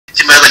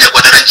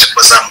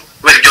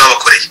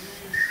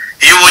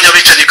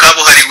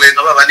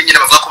babandi nyine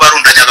bavuga ko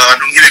barundanyaga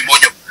abantu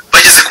nk'ibimonyo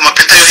bageze ku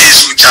mapeta yo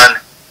hejuru cyane,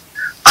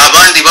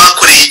 abandi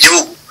bakoreye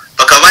igihugu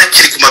bakaba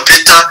bakiri ku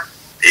mapeta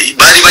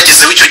bari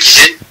bagezeho icyo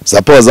gihe.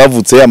 za power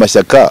zavutse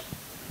y'amashyaka,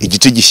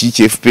 igice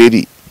gishyigikiye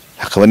FPR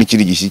hakaba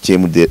n'ikindi gishyigikiye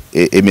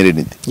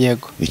MRND.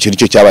 Yego, icyo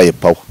nicyo cyabaye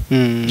power.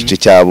 Igice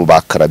cyabo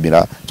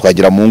bakaramira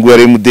twagira mu ngo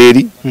ya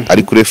MDR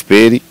ari kuri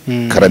FPR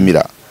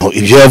karamira.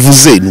 Ibyo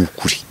yavuze ni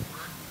ukuri,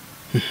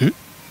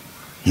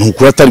 ni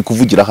ukuri atari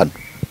kuvugira hano.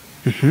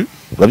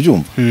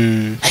 Urabyumva?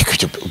 Ariko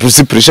icyo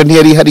Bruce pressure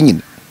ntiyari hari nyine,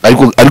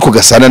 ariko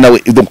Gasana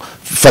nawe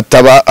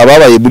fata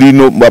ababaye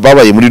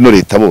muri no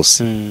leta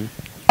bose,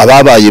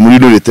 ababaye muri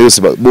no leta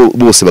yose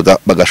bose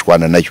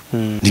bagashwana nayo.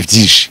 Ni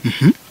byinshi.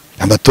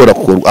 Amatora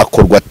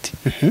akorwa ate?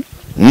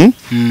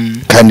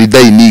 Kandida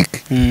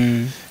unique.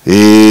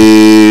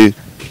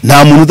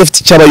 Nta muntu udafite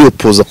icyaba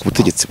yopoza ku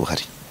butegetsi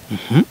buhari.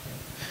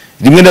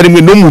 Rimwe na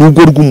rimwe no mu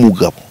rugo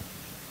rw'umugabo,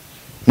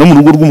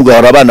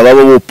 hari abana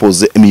baba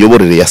bopoze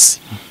imiyoborere ya se,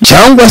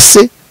 cyangwa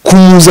se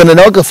kumuzana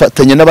nawe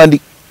agafatanya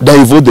n'abandi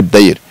Daivode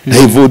Dayer,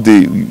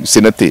 Daivode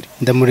senateri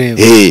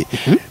ndamureba.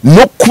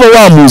 No kuba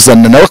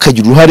wamuzana nawe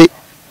akagira uruhare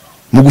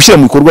mu gushyira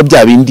mu bikorwa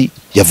bya bindi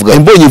yavuga.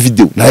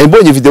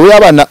 Mbonye video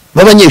y'abana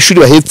b'abanyeshuri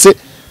bahetse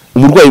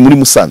umurwayi muri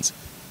Musanze,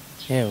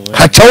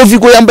 hacaho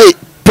Vigo yambaye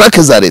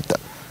plaque za leta.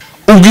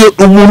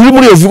 Ubwo umuntu uri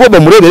muri iyo Vigo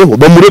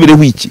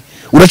bamurebereho iki?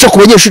 Uraca ku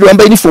banyeshuri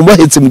bambaye uniform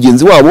bahetse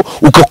mugenzi wabo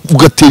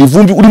ugatera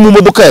ivumbi uri mu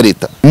modoka ya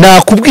leta.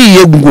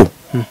 Nakubwiye ngo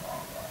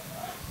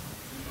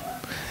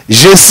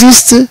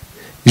j'insiste,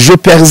 je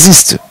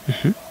persiste.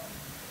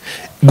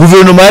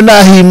 Guverinoma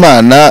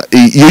Nahimana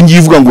iyo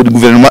ngivuga ngo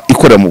guverinoma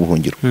ikora mu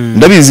buhungiro,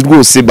 ndabizi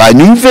rwose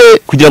banyumve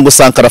kugira ngo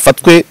Sankara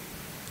afatwe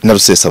na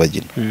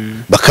Rusesabagina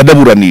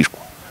bakadaburanishwa.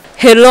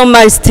 Hello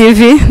Mars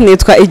TV,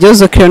 nitwa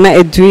Ijozo Cleona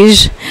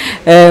Edwige.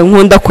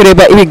 Nkunda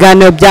kureba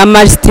ibiganiro bya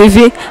Mars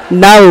TV,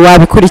 nawe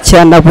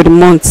wabikurikirana buri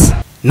munsi.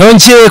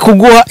 Nongeye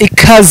kuguha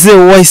ikaze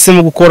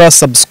wahisemo gukora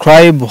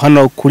subscribe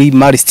hano kuri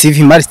Mars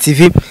TV. Mars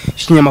TV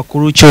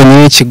ikinyamakuru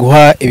cyonyine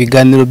kiguha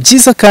ibiganiro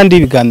byiza kandi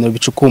ibiganiro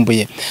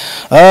bicukumbuye.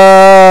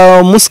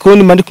 Umunsi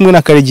kundi mandi kumwe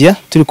na Karegeya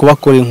turi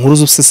kubakora inkuru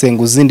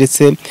z'ubusesenguzi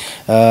ndetse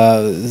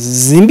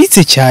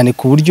zimbitse cyane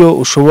ku buryo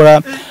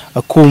ushobora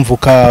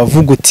kumvuka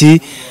vuga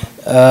uti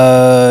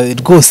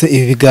rwose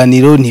ibi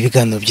biganiro ni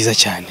ibiganiro byiza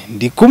cyane.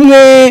 Ndi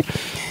kumwe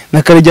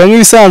na Karegeya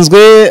nk'ibisanzwe.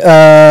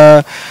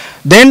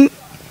 Then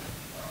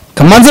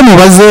kamanze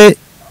mubaze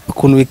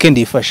ukuntu weekend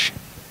yifashe.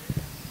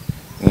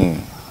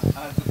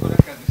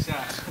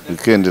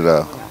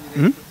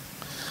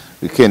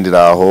 Weekend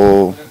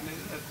raho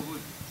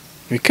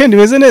weekend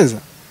imeze neza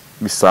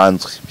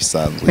bisanzwe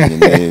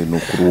nyine no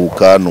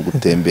kuruhuka no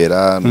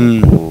gutembera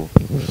no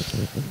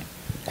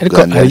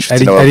ariko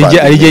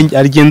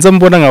arigenza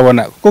mbona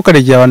nkabona kuko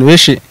Karegeya abantu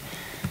benshi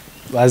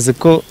bazi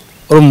ko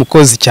uri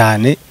umukozi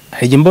cyane.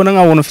 Arige mbona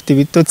nkabona ufite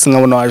ibitotsi,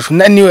 nkabona waje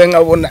unaniwe,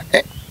 nkabona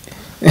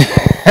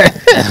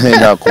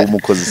nta ko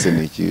umukozi se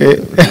niki,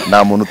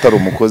 nta muntu utari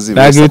umukozi.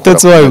 Ntabwo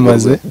ibitotsi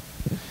wabimaze.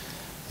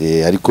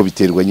 Ariko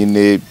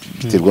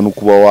biterwa no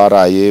kuba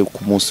waraye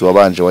ku munsi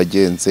wabanje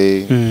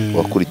wagenze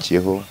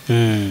wakurikiyeho.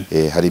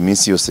 Hari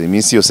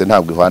iminsi yose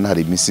ntabwo ihwana,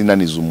 hari iminsi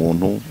inaniza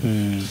umuntu.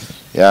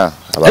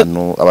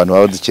 Abantu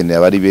baba dukeneye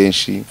abari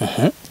benshi,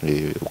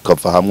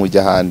 ukava hamwe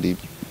ujya ahandi.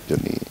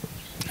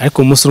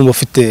 Ariko umunsi urumva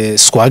ufite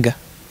swaga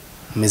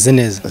umeze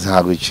neza.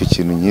 Ntabwo icyo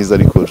kintu nyiza,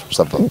 ariko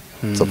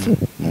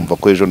numva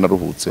ko ejo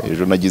naruhutse.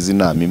 Ejo nagize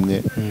inama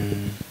imwe,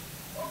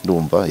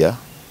 ndumva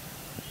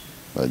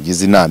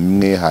nagize inama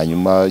imwe,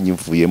 hanyuma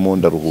nyivuyemo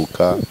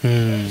ndaruhuka,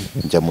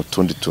 njya mu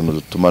tundi tuntu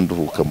dutuma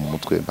nduhuka mu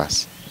mutwe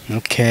basi.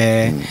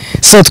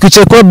 So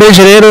twicaye kuba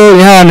beje rero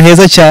ni ahantu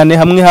heza cyane,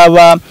 hamwe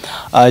haba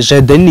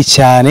jardin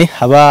cyane,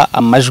 haba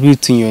amajwi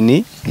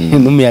y'utunyoni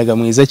n'umuyaga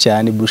mwiza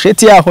cyane.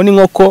 Busheti yaho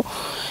n'inkoko,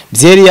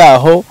 byeri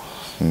yaho,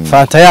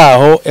 fanta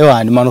yaho,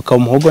 ewani manuka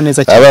umuhogo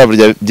neza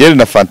cyane. Byeri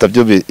na fanta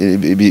byo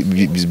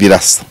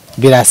birasa.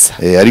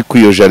 Ariko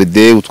iyo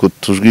jardin utwo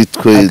tujwi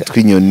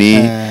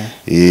twinyoni,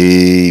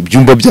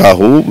 ibyumba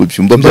byaho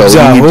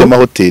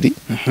n'iby'amahoteli,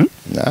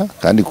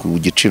 kandi ku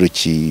giciro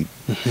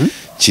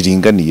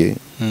kiringaniye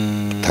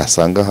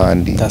tasanga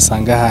ahandi.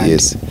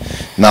 Yes,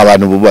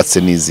 n'abantu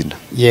bubatse n'izina.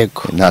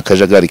 Yego, nta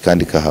kajagari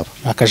kandi kahaba.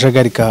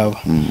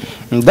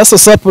 That's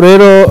what's up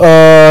rero.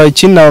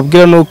 Ikindi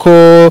nababwira nuko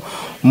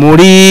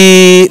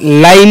muri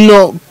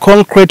Lino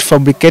Concrete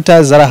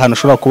Fabricators ari ahantu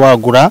ushobora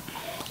kubagura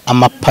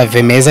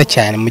amapave meza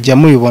cyane. Mujya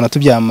mubibona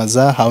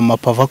tubyamaza, haba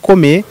amapave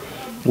akomeye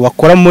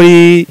wakora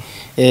muri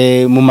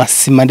mu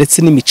masima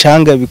ndetse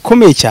n'imicanga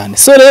bikomeye cyane.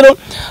 So rero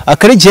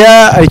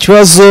Karegeya ari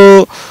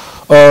ikibazo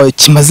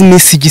kimaze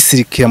iminsi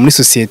gisirikira muri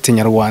societe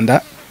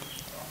nyarwanda.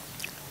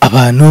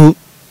 Abantu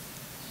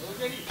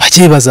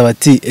bagiye baza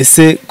bati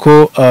ese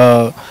ko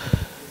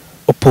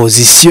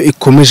opposition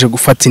ikomeje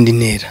gufata indi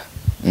ntera.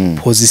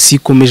 Opposition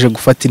ikomeje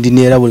gufata indi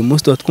ntera, buri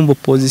munsi twumva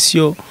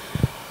opposition.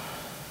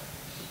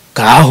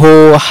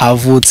 Gaho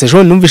havutse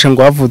ejo numvishe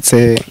ngo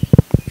havutse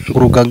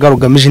urugaga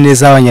rugamije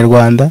neza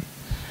abanyarwanda,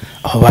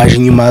 aho baje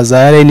inyuma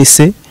za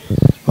RNC,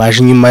 baje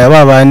inyuma ya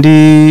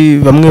babandi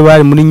bamwe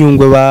bari muri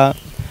Nyungwe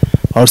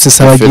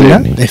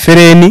Rusesabagina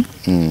FRN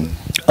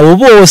abo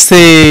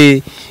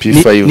bose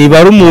ni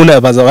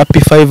barumuna baza ba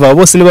P5 abo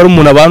bose ni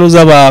barumuna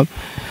abanuza ba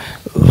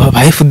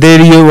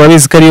FDL yo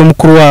babizi ko ariyo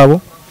mukuru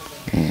wabo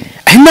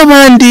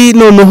n'abandi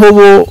noneho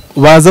bo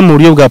baza mu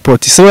buryo bwa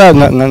protise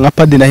nka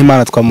Padiri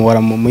Nahimana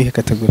twamubara mu ihe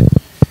kategori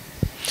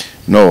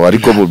no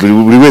ariko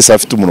buri wese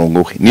afite umurongo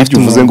we nibyo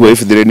uvuze ngo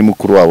FDL ni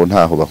mukuru wabo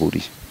ntaho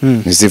bahuriye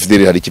ni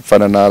FDL hari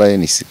kipfana na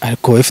RNC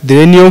ariko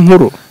FDL niyo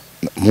nkuru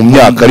mu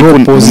myaka ariko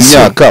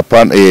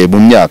mu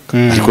myaka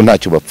ariko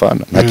ntacyo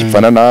bapfana nta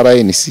kipfana na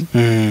RNC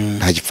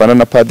nta kipfana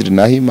na Padiri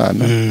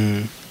Nahimana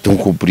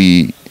donc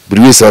buri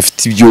wese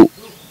afite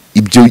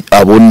ibyo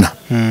abona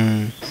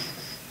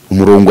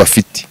umurongo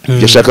afite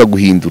yashaka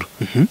guhindura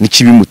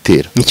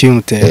n'ikibimutera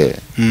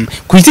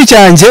ku giti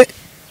cyanjye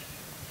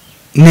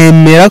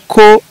nemera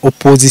ko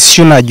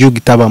opposition na gihugu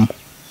itabamo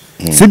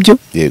sibyo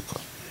yego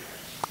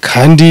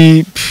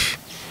kandi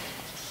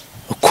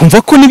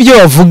kumva ko nibyo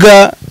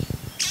bavuga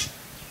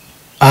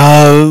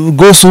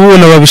rwose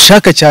ubona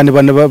babishaka cyane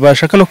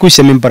bashaka no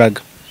kubishyamo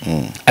imbaraga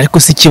ariko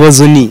si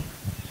ikibazo ni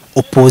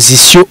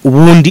opposition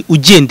ubundi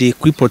ugendeye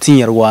kuri politiki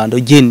nyarwanda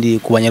ugendeye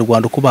ku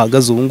banyarwanda uko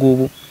bahagaze ubu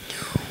ngubu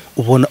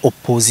ubona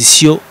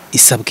opposition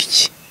isabwa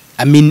iki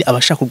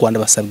abashaka u Rwanda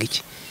basabwa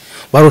iki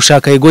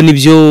barushaka yego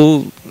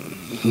nibyo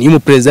ni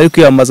umuperezida ari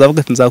kwiyamaza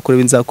avuga ati nzakora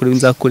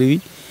ibi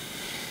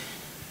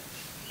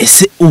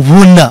ese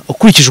ubona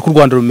ukurikije uko u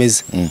Rwanda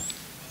rumeze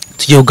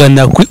tugiye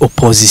kuganira kuri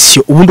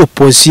opposition ubundi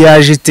opposition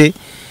yaje te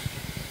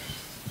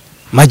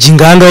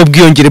maginganga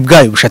y'ubwiyongere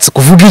bwayo bushatse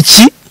kuvuga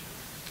iki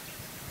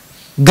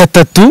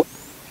gatatu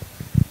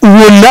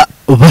ubona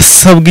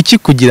basabwa iki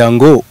kugira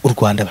ngo u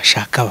Rwanda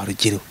bashaka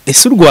barugereho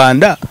ese u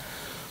Rwanda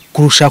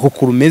kurushaka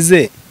uko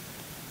rumeze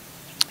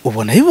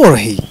ubona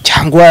biboroheye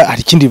cyangwa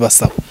hari ikindi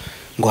basaba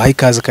ngo hayi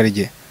kaze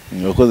Karegeya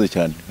murakoze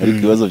cyane ariko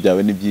ibibazo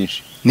byawe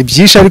ni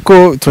byinshi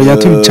ariko turajya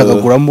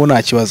tubicagaguramo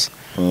nta kibazo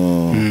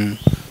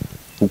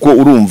uko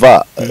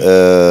urumva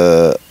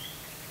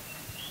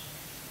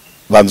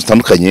bantu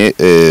tandukanye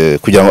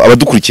kugira ngo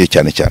abadukurikiye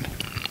cyane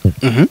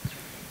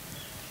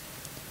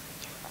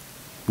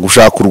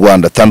gushaka u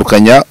Rwanda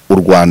tandukanya u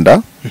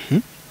Rwanda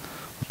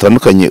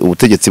utandukanye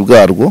ubutegetsi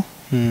bwarwo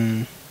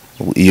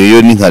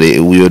iyo ni nkare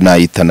uyo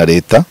nayita na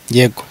leta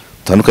yego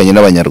utandukanye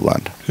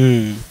n'abanyarwanda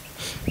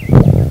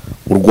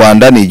u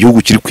Rwanda ni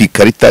igihugu kiri ku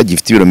ikarita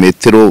gifite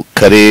ibirometero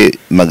kare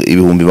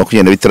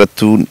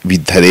 26,000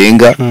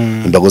 bitarenga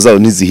imbago zawo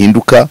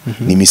ntizihinduka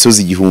ni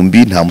imisozi igihumbi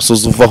nta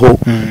musozi uvaho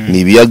ni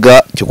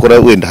ibiyaga cyokora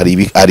wenda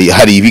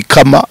hari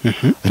ibikama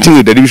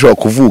n'ibindi ari bishobora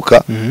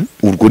kuvuka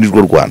urwo ni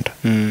rwo Rwanda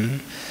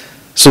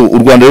so u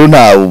Rwanda rero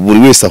nta buri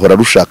wese ahora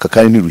rushaka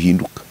kandi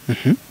ntiruhinduka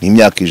ni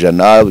imyaka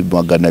 100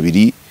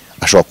 200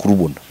 ashobora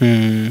kurubona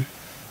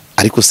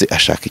ariko se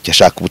ashaka iki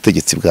ashaka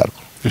ubutegetsi bwarwo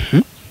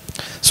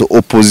so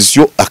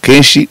opposition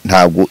akenshi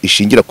ntabwo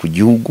ishingira ku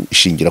gihugu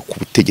ishingira ku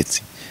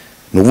butegetsi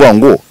no kuvuga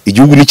ngo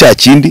igihugu ni cya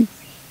kindi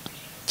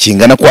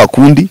kingana kwa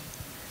kundi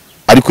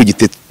ariko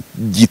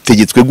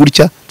gitegetswe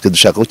gutya twe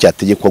dushaka ko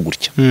cyategekwa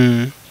gutya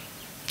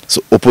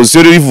so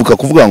opposition rero ivuka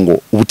kuvuga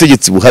ngo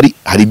ubutegetsi buhari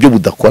hari ibyo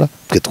budakora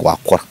twe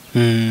twakora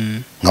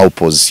nka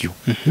opposition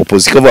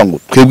kavuga ngo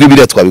twebwe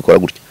biriya twabikora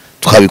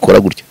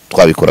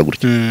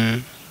gutya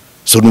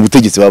so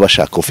n'ubutegetsi baba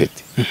bashaka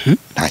ofete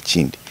nta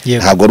kindi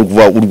ntabwo ari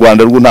kuvuga u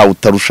Rwanda rwo nta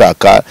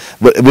utarushaka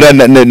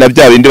na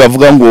bya bindi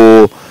bavuga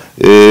ngo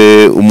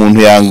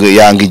umuntu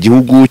yanga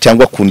igihugu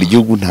cyangwa akunda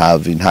igihugu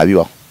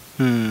ntabibaho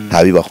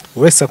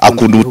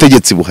akunda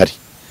ubutegetsi buhari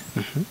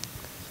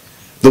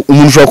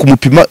umuntu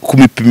ushobora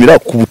kumupimira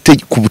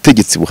ku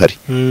butegetsi buhari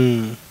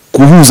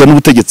kuhuza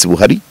n'ubutegetsi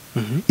buhari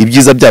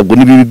ibyiza byabwo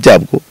n'ibibi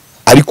byabwo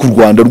ariko u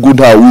Rwanda rwo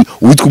ntawe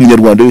uwitwa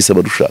umunyarwanda wese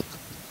abarushaka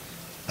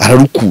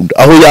ararukunda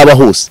aho yaba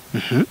hose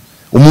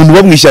umuntu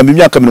bamwishyamba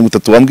imyaka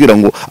 30 wambwira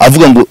ngo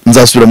avuga ngo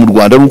nzasubira mu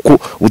Rwanda ruko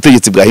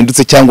ubutegetsi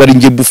bwahindutse cyangwa ari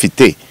nge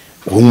bufite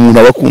umuntu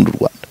abakunda u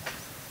Rwanda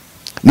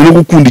no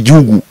gukunda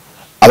igihugu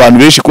abantu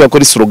benshi kuba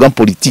ari slogan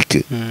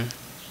politique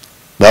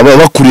baba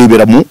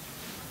bakurebera mu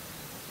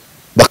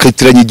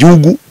bakayitiranya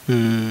igihugu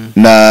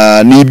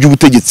na n'ibyo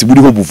ubutegetsi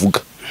buriho buvuga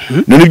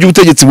none ibyo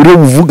ubutegetsi buriho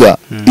buvuga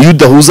iyo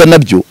udahuza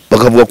nabyo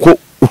bakavuga ko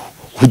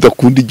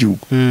udakunda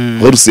igihugu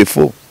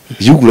warusefo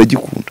igihugu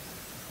uragikunda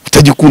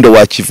utagikunda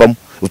wakivamo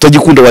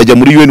utagikunda wajya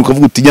muri UN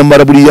ukavuga uti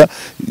nyamara buriya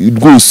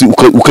rwose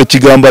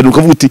ukakigambana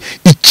ukavuga uti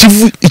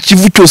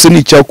ikivu cyose ni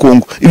icya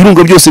Kongo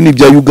ibirunga byose ni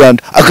ibya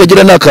Uganda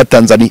akagera n'aka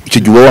Tanzania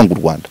icyo gihe wanga u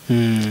Rwanda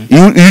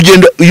iyo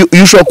ugenda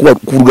iyo ushaka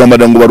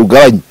kurugambana ngo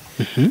barugabanye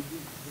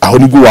aho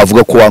nibwo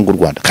wavuga ko wanga u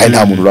Rwanda kandi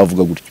nta muntu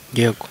uravuga gutyo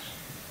yego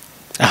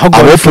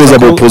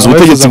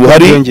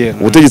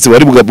ubutegetsi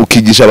buhari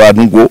bukigisha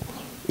abantu ngo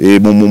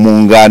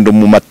mu ngando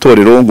mu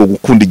matorero ngo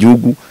gukunda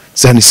igihugu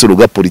sana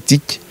isoroga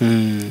politiki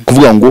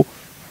kuvuga ngo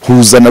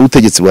huza na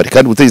ubutegetsi buhari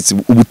kandi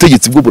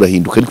ubutegetsi bwo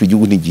burahinduka ariko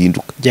igihugu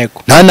ntigihinduka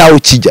nta naho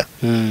kijya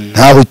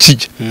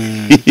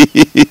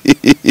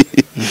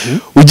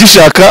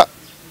ugishaka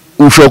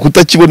ushobora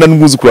kutakibona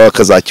n'umwuzukuru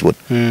akazakibona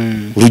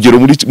urugero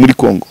muri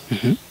Kongo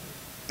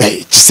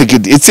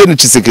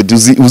Tshisekedi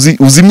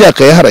uzi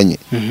imyaka yaharanye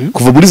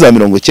kuva muri za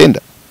 90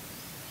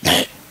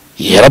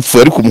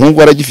 yarapfuye ariko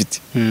umuhungu aragifite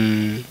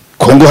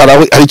Kongo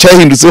hari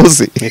icyahindutse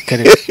hose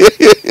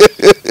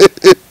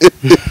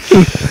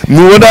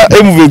nubona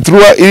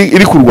M23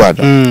 iri ku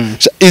Rwanda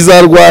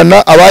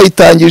izarwana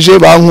abayitangije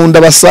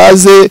bankunda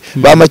basaze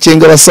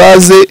bamakenga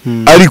basaze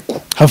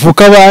ariko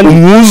havuka abantu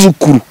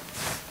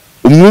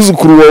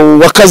umwuzukuru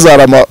wa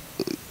Kazarama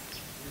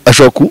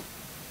ashobora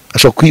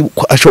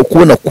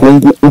kubona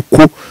Kongo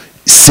uko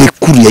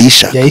sekuru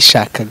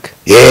yayishakaga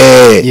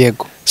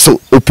yego so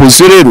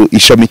opposition rero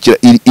ishamikira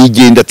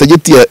igenda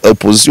tageti ya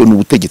opposition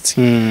n'ubutegetsi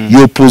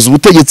yo oppose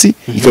ubutegetsi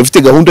ikaba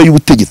ifite gahunda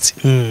y'ubutegetsi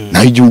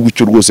naho igihugu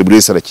cyo rwose buri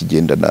wese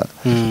arakigendana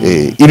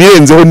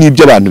ibirenzeho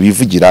n'ibyo abantu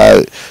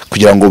bivugira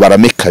kugira ngo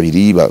barame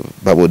kabiri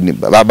babone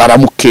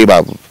baramuke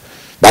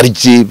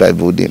barye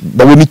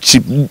babone iki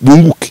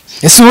bunguke.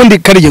 Ese ubundi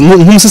Karegeya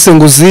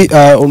nk'umusesenguzi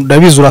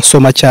ndabizi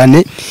urasoma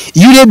cyane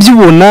iyo urebye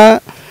ubona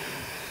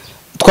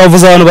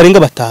twavuze abantu barenga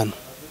 5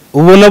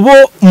 ubona bo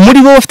muri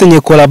bo bafitanye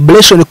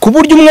collaboration ku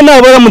buryo umwe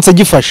nabo baramutse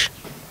agifasha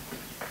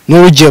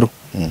n'urugero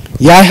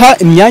yaha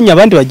imyanya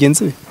abandi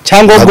bagenzi be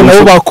cyangwa ubwo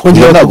nabo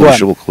bakongera ntabwo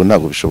bishoboka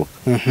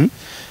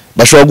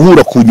bashobora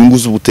guhura ku nyungu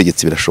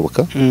z'ubutegetsi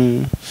birashoboka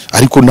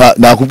ariko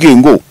nakubwiye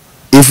ngo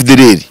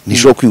FDLR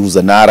nishobora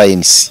kwihuza na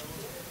RNC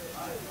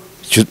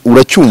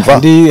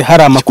uracyumva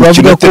hari amakuru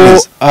avuga ko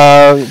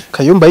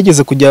Kayumba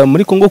yigeze kujya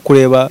muri Kongo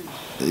kureba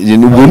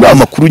ubwo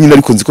amakuru nyine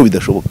ariko nzi ko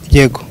bidashoboka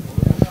yego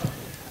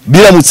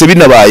biramutse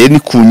binabaye ni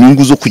ku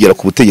nyungu zo kugera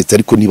ku butegetsi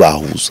ariko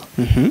ntibahuza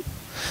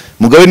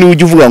mugabe ni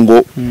ujye uvuga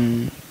ngo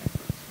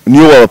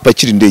niyo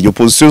wabapakira indege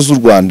opposition z'u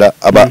Rwanda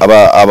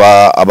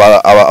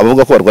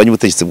abavuga ko barwanya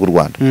ubutegetsi bw'u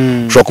Rwanda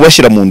ushobora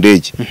kubashyira mu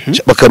ndege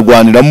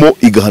bakarwaniramo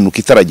igahanuka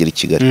itaragera i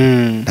Kigali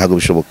ntabwo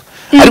bishoboka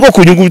ariko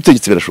ku nyungu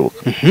y'ubutegetsi birashoboka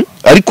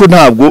ariko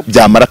ntabwo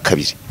byamara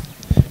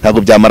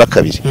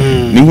kabiri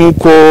ni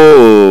nkuko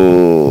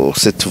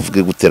se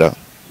tuvuge gutera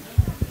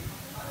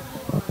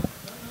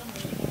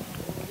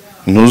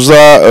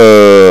ntuza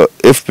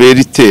FPR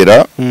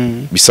itera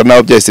bisa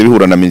naho byahise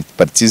bihura na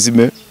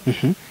multipartisme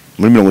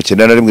muri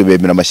 1991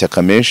 bemera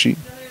amashyaka menshi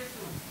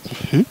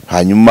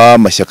hanyuma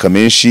amashyaka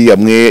menshi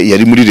amwe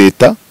yari muri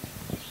leta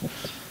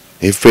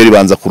FPR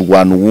banza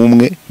kurwana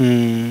ubumwe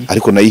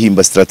ariko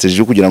nayihimba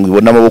strategy kugira ngo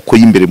ibone amaboko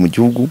y'imbere mu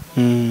gihugu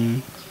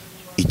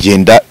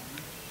igenda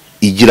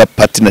igira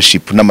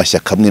partnership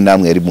n'amashyaka amwe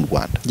namwe yari mu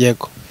Rwanda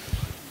yego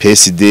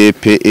PSD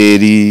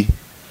PL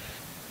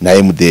na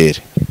MDR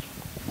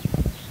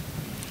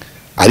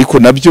ariko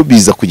nabyo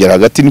biza kugera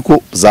hagati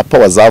niko za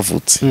power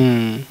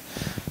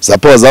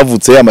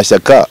zavutse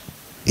y'amashyaka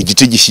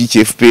igice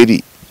gishyikiye FPR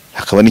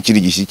hakaba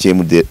n'ikindi gishyikiye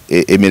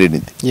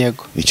MRND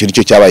yego icyo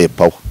nicyo cyabaye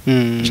power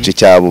igice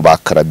cyabo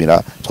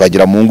bakaramira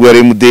twagira mu ngo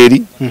ya MDR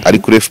ari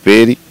kuri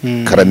FPR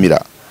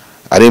karamira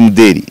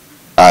MDR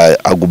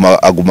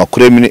aguma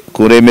kuri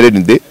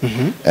MRND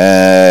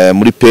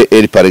muri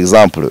PL par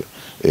exemple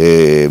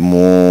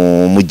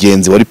mu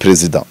mugenzi wari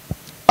president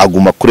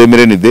aguma kuri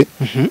MRND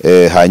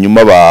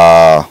hanyuma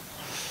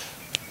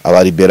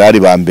abaliberali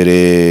ba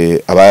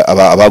mbere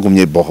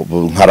abagumye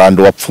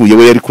nkarando wapfuye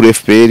we yari kuri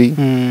FPR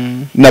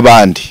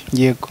n'abandi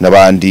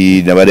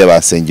nabari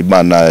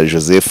abasengimana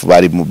Joseph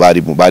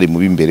bari mu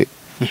bimbere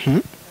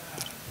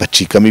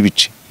bacikamo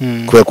ibice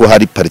kubera ko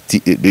hari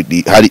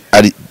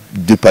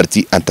deux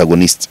parties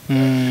antagonistes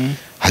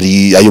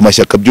hari ayo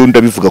mashyaka byo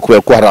ndabivuga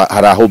kubera ko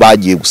hari aho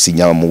bagiye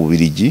gusinya mu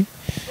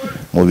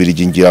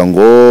Bubiligi ngira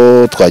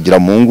ngo twagira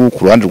mungu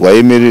ku ruhande rwa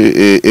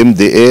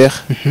MDR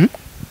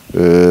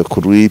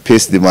kuri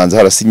PSD manza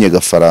harasinye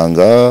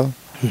gafaranga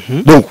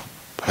donc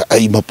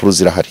impapuro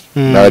zirahari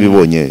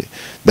narabibonye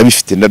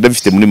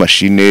ndabifite muri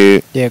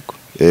machine yego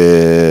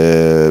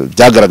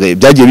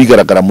byagiye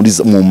bigaragara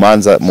mu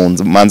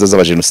manza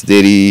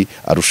z'abajenosideri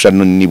Arusha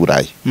ni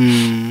Burayi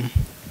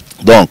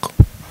donc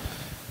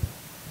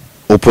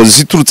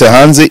opposition turutse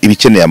hanze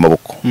ibikeneye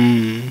amaboko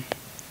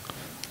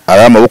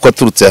ari amaboko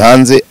aturutse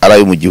hanze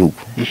arayo mu gihugu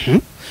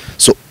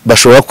so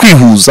bashobora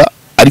kwihuza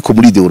ariko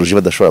muri ideology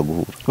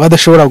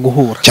badashobora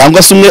guhura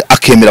cyangwa se umwe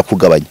akemera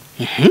kugabanya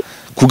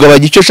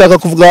icyo shaka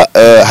kuvuga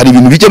hari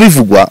ibintu bijya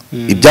bivugwa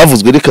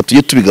ibyavuzwe reka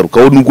tujye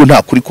tubigarukaho nubwo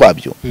nta kuri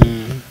kwabyo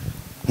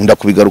nkunda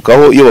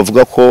kubigarukaho iyo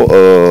bavuga ko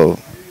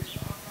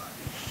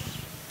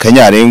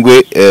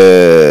Kanyarengwe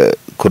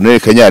Colonel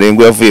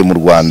Kanyarengwe yavuye mu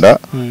Rwanda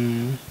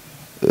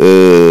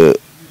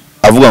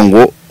avuga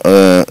ngo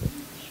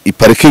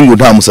iparking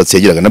nta musatsi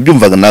yagiraga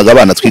nabyumvaga naga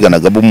abana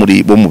twiganaga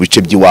bo mu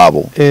bice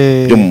by'iwabo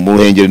byo mu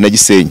Ruhengeri na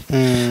Gisenyi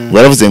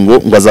baravuze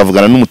ngo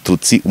azavugana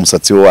n'umututsi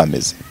umusatsi we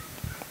wameze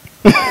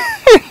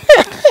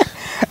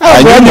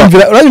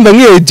uranyumva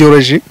nk'iyo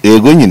ideology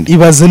yego nyine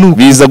ibaze nuko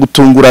biza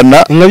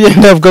gutungurana nkabyo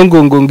ndavuga ngo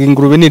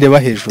ingurube nireba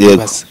hejuru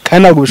ibaze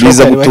kandi ntabwo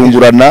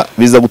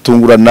biza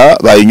gutungurana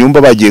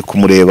bayinyumba bagiye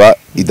kumureba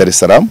i Dar es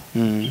Salaam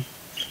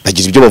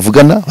bagira ibyo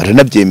bavugana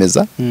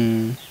baranabyemeza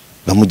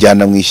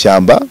bamujyana mu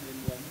ishyamba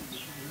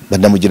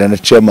banamugira na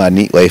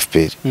chairman wa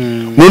FPR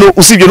none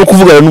usibye no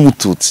kuvugana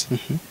n'umututsi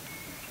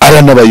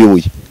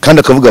aranabayoboye kandi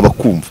akavuga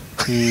bakumva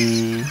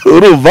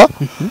urumva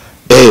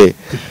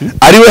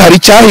ariwe hari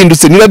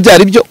cyahindutse niba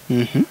byari byo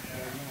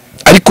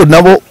ariko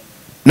nabo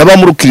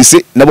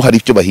n'abamurukirise nabo hari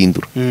icyo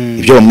bahindura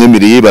ibyo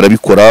bamwemereye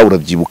barabikora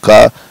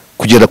urabyibuka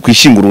kugera ku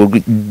ishinguro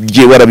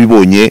rye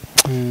warabibonye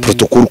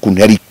protocol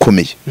ukuntu yari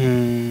ikomeye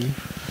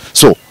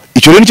so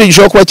icyo rero nicyo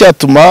gishobora kuba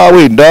cyatuma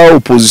wenda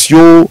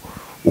opposition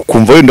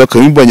ukumva wenda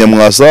Kayumba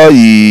Nyamwasa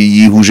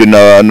yihuje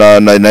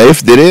na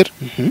FDLR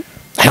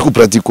ariko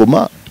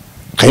pratiquement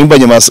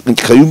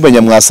Kayumba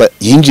Nyamwasa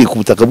yinjiye ku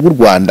butaka bw'u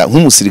Rwanda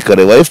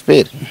nk'umusirikare wa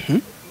FPR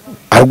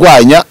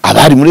arwanya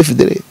abari muri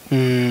FDLR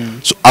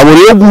so abo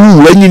rero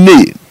guhura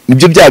nyine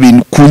nibyo bya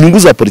bintu ku nyungu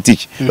za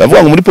politiki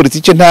bavuga ngo muri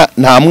politiki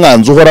nta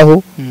mwanzi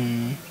uhoraho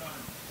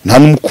nta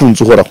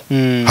n'umukunzi uhoraho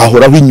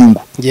hahoraho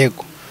inyungu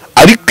yego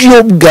ariko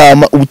iyo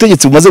bwama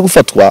ubutegetsi bumaze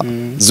gufatwa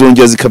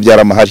zongera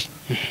zikabyara amahari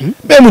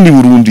meme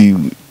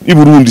ni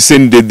Burundi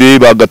CNDD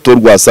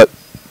bagatorwa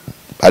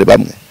ari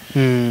bamwe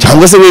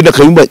cyangwa se wenda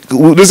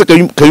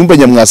Kayumba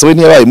Nyamwasa we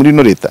ntiyabaye muri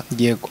no leta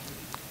yego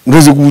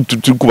ureze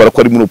kubara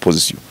ko ari muri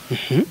opposition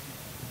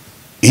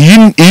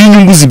iyi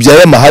nyungu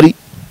zibyaye amahari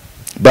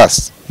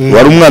bas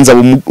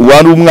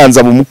wari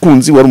umwanza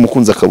bumukunzi wari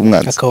umukunzi akaba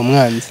umwanzi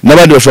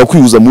n'abandi bashobora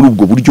kwihuza muri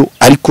ubwo buryo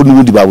ariko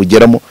n'ubundi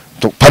babugeramo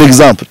par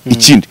exemple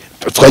ikindi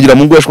twagira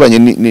mu ngo yashwanye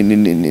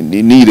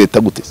ni leta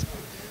gute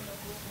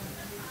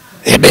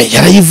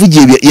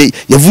yarayivugiye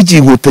yavugiye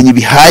inkotanyi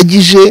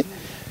bihagije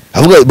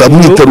avuga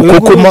bamwita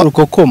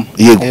rukokoma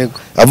yego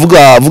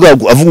avuga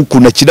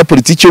ukuntu akina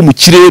politiki yo mu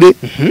kirere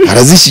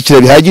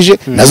arazishyikira bihagije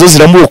nazo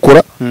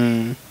ziramurokora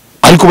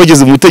ariko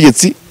bageze mu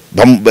butegetsi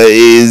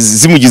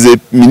zimugize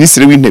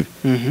ministre w'intebe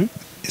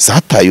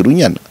zataye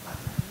urunyana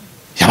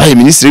yabaye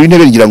ministre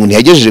w'intebe ngira ngo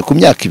ntiyagejeje ku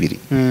myaka 2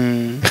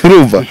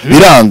 urumva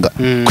biranga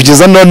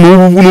kugeza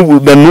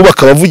n'ubu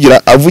akaba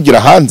avugira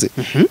hanze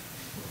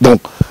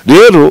donc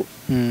rero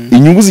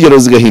inyungu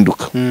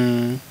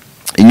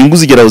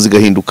zigeraho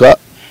zigahinduka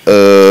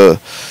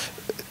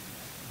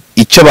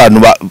icyo abantu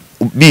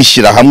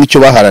bishyira hamwe icyo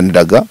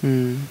baharaniraga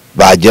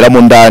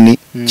bageramo ndani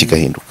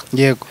kigahinduka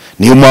yego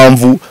niyo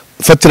mpamvu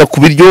fatira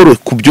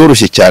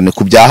kubyoroshye cyane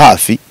ku bya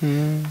hafi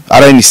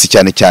RNC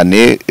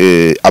cyane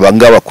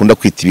abangaba bakunda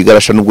kwita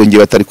ibigarasha nubwo ngiye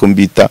batari ko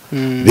mbita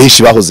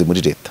benshi bahoze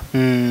muri leta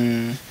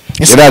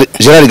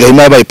Gerard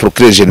Gahima yabaye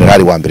procureur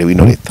general wa mbere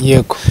w'ino leta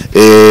yego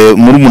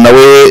muri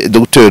munawe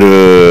Dr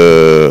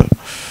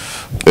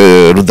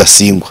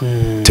Rudasingwa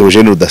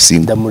Theogene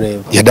Rudasingwa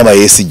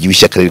yadabaye SG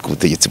w'ishyaka riri ku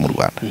butegetsi mu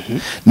Rwanda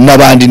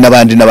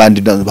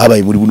n'abandi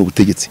babaye muri buno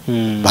butegetsi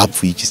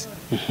bapfuye ikize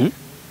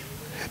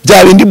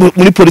bya bindi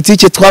muri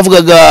politike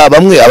twavugaga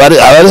bamwe abari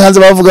hanze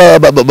bavuga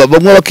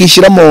bamwe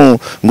bakishyiramo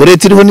ngo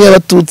leta iriho ni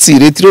y'abatutsi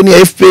leta iriho ni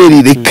ya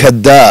FPR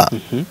rekada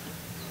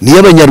ni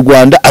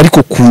y'abanyarwanda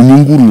ariko ku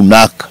nyungu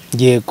runaka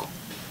yego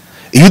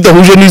iyo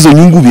udahuje n'izo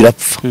nyungu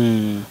birapfa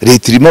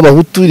leta irimo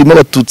abahutu irimo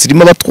abatutsi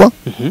irimo abatwa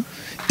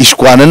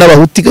ishwana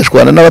n'abahuti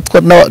gashwana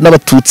n'abatwa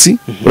n'abatutsi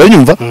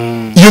uranyumva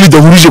iyo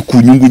bidahurije ku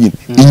nyungu nyine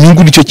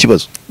inyungu nicyo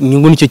kibazo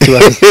nibyo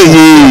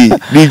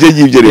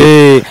ngibyo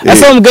rero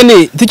asa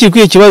mugani tukiri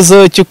kwiye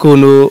kibazo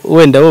cy'ukuntu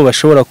wenda bo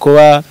bashobora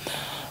kuba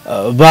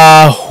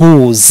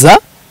bahuza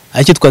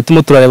ariko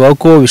twatuma turareba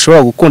ko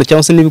bishobora gukunda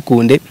cyangwa se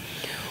nibikunde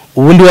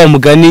ubundi wa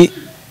mugani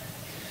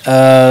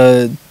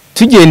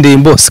tugendeye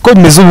mbose ko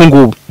bimeze ubu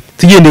ngubu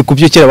tugendeye ku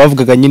byo kera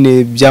bavugaga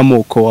nyine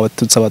by'amoko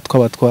abatutsi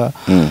abatwa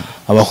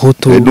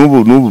abahutu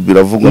n'ubu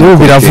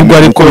biravugwa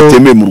ariko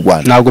bitemewe mu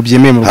Rwanda ntabwo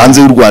byemewe mu Rwanda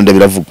hanze y'u Rwanda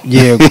biravugwa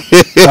yego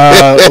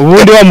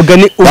ubundi wa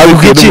mugani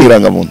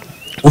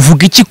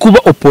uvuga iki kuba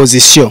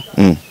opposition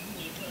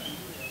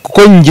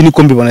kuko njye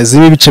niko mbibona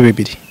zimwe ibice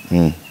bibiri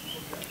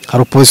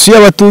hari opposition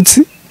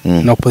y'abatutsi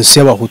na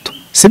opposition y'abahutu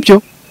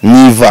sibyo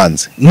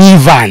nivanze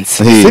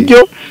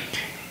sibyo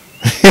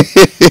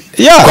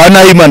kwa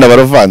Nahimana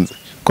baravanze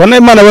kwa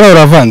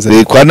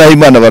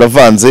Nahimana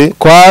baravanze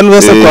kwa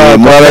nuza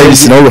kwa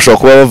RNC nabo bashobora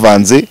kuba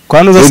bavanze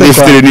kwa nuza se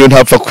FDL niyo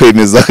ntapfa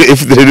kwemeza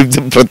FDL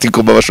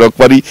pratiquement bashobora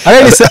kuba ari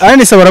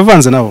RNC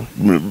baravanze nabo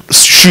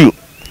sure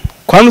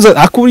kwa nuza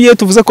akuriye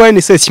tuvuze ko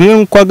RNC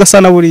kimwe kwa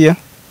Gasana buriya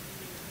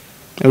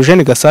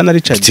Eugene Gasana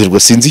Richard kirwa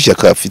sinzi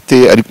ishyaka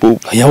afite ariko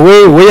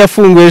we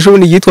yafunguye ejo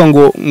ni yitwa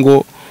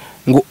ngo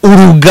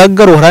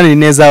urugaga ruharanira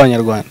neza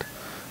abanyarwanda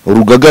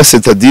urugaga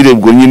c'est-à-dire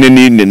ubwo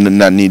nyine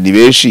ni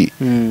benshi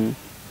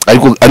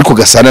ariko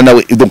Gasana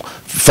nawe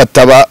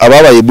fata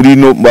ababaye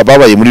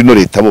muri no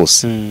leta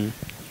bose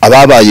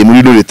ababaye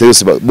muri no leta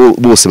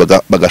bose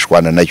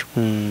bagashwana nayo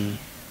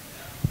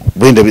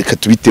wenda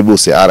bikatubite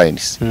bose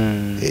RNC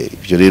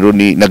ibyo rero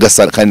ni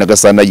nagasana kandi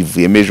nagasana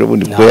yivuye mejo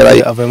bundi kuko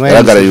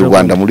yaragarariye u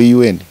Rwanda muri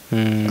UN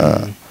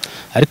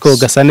ariko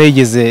Gasana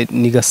yigeze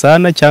ni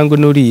Gasana cyangwa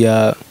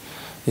nuriya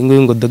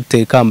ngo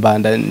Dr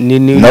Kambanda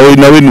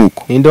nawe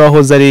nuko ninde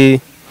wahoze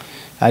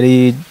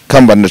ari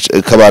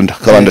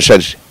Kabanda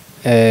Sharire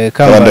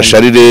Kabanda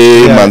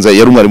Sharire manza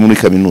yari umwari muri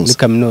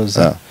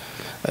kaminuza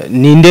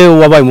ninde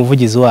wabaye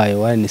umuvugizi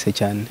wayo waranise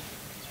cyane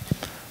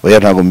oya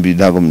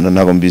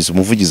ntago mbizi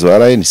umuvugizi wa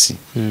RNC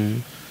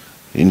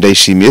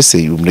ndayishimiye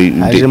se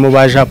aje mu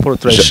ba Jean Paul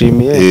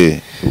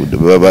turashimiye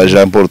ba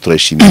Jean Paul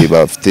turashimiye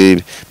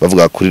bafite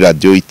bavuga kuri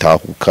radio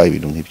itahuka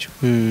ibintu nk'ibyo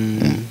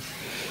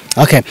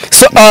Okay,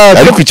 so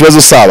ariko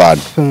ikibazo si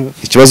abantu,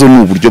 ikibazo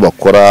ni uburyo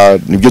bakora,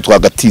 nibyo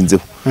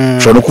twagatinzeho.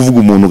 Ushobora no kuvuga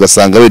umuntu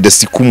ugasanga wenda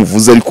si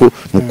kumuvuza, ariko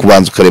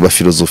nukubanza ukareba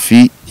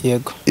filozofi,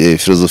 yego,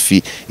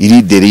 filozofi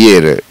iri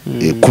derrière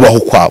kubaho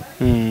kwabo.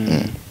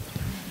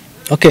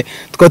 Okay,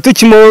 tukaba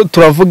tukimo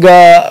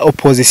turavuga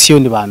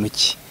opposition ni bantu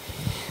ki.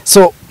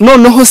 So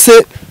noneho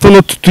se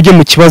tujye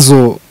mu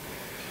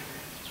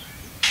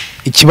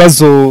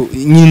ikibazo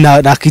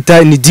nyina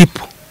nakita ni deep.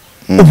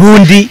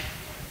 Ubundi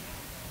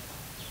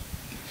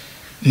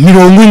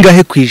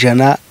 90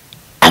 kwijana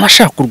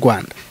abashaka u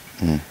Rwanda.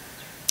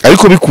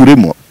 Ariko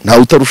bikuremo nta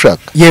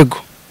utarushaka. Yego.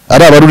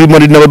 Ari abarurimo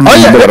ari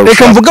n'abarurimo bararushaka.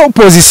 Reka mvuga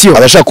opposition.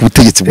 Abashaka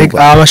ubutegetsi mu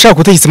Rwanda. Abashaka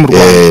ubutegetsi mu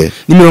Rwanda.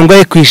 Ni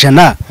 90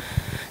 kwijana.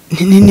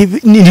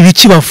 Ni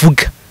biki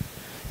bavuga?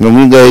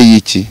 90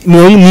 y'iki? Ni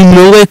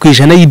 90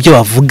 kwijana y'ibyo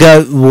bavuga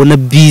ubona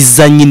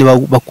biza nyine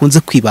bakunze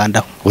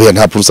kwibandaho. Oya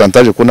nta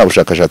pourcentage ko nta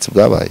bushakashatsi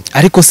bwabaye.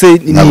 Ariko se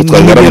ni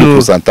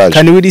pourcentage.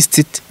 Can we list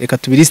it? Reka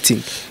tubilisting.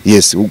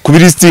 Yes,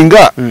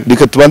 kubilistinga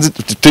reka tubanze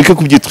tuteke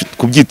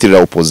kubyitirira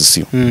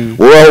opposition.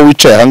 Wowe aho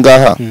wicaye aha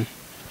ngaha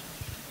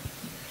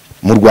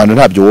mu Rwanda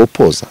ntabyo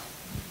wopoza.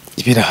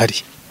 Ibirahari.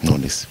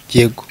 None se.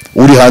 Yego.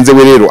 Uri hanze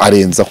we rero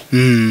arenzaho.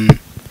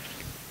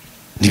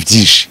 Ni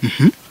byinshi.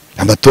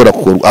 Amatora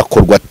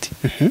akorwa ati.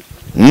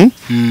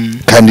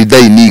 Kandida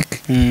unique.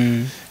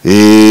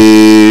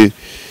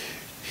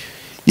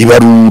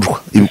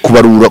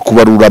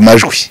 Kubarura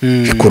amajwi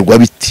bikorwa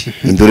biti,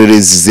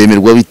 indorerezi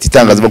zemerwa biti,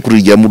 itangazamakuru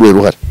rigira mu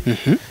ruhare.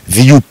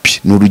 VUP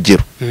ni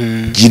urugero,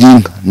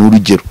 girinka ni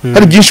urugero.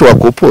 Hari byinshi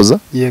wakopoza.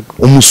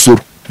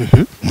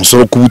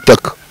 Umusoro ku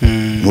butaka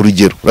ni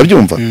urugero,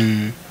 urabyumva?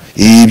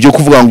 Ibyo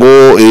kuvuga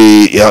ngo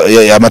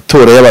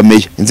amatora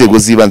y'abameya inzego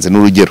zibanze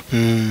n'urugero,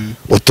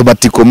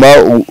 automatically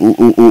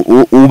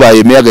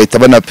ubaye meya agahita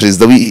bana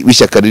president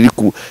w'ishyaka riri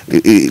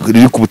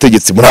ku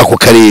butegetsi muri ako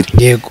karere.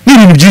 Yego,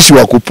 n'ibintu byinshi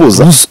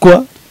wakupoza.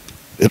 Ruswa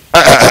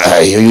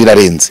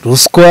irarenze,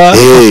 ruswa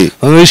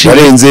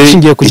yarenze,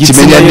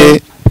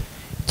 ikimenyane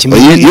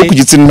iyo ku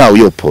gitsina ntawe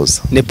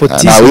uyopoza,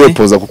 ntawe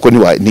uyopoza kuko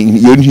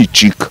iyo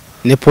nticika.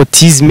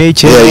 Nepotisme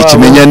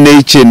ikimenyane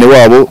icyene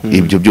wabo,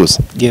 ibyo byose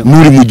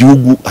muri mu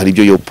gihugu hari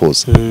ibyo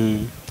yopoza,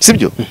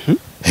 sibyo?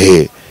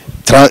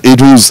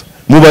 Iruza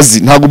mubazi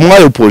ntago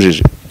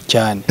mwayopojeje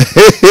cyane.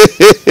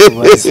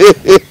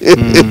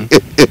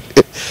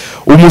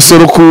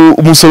 umusoro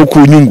ku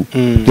nyungu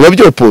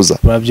ntibabyopoza.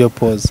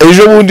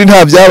 Ejo bundi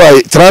nta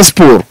byabaye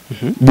transport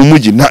mu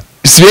mujyi,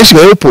 si benshi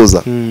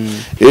bayopoza.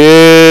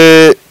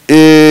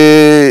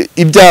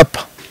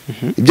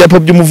 Ibyapa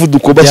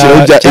by'umuvuduko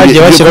bashyiraho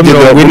bashyira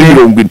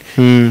 40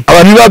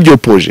 abantu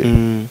babyopoje.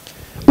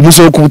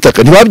 Umusoro ku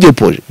butaka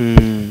ntibabyopoje.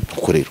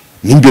 Uko rero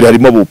n'imbere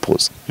harimo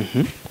abopoza.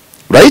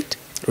 Right?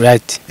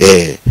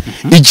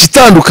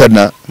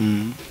 Igitandukana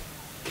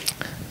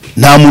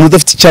nta muntu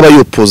udafite icyo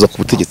abayopoza ku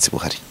butegetsi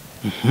buhari.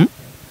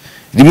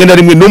 Rimwe na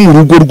rimwe no mu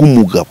rugo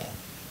rw'umugabo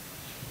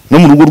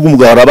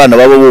hari abana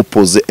baba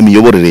bopoze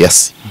imiyoborere ya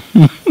se.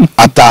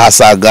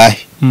 Atahasagahe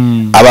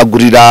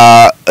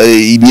abagurira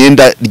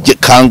imyenda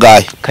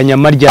kangahe,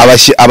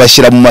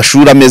 abashyira mu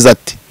mashuri ameze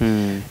ati,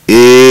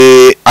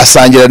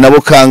 asangira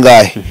nabo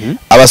kangahe,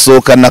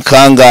 abasohokana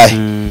kangahe,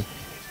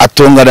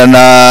 atongana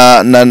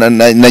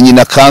na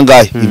nyina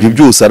kangahe. Ibyo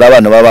byose ari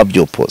abana baba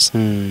babyopoza.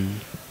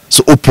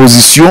 So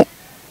opposition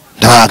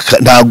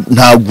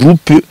nta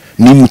groupe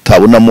ni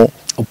mutabonamo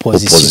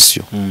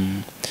opposition.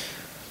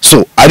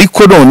 So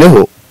ariko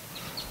noneho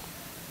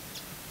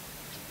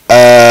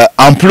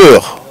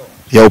ampleur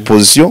ya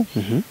opposition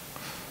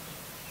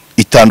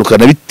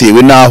itandukana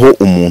bitewe naho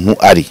umuntu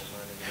ari.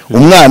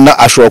 Umwana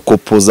ashobora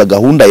kopoza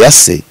gahunda ya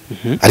se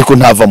ariko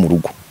ntava mu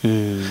rugo.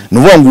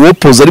 Nuvuga ngo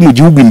uwopoza ari mu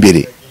gihugu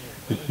imbere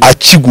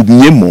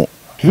akigumyemo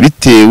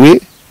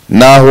bitewe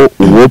naho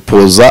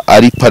uwopoza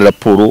ari par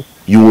rapport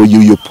y'uwo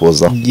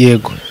yuyopoza.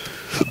 Yego.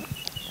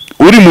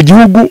 Uri mu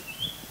gihugu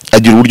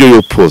agira uburyo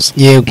yopoza.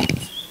 Yego.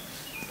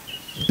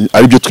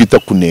 Ari byo twita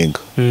kunenga.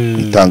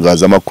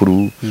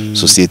 Itangazamakuru,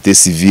 société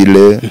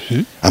civile,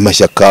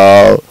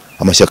 amashyaka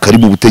ari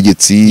mu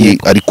butegetsi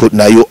ariko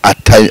nayo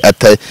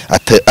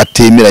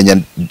atemeranya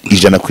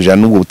 100%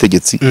 n'ubwo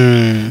butegetsi.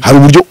 Hari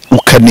uburyo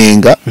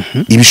ukanenga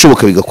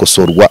ibishoboka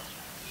bigakosorwa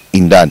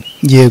indani.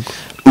 Yego.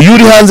 Uyu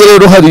uri hanze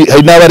rero hari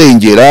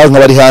n'abarengera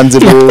nk'abari hanze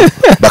bo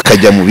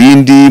bakajya mu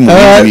bindi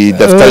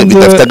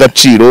bidafite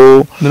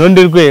agaciro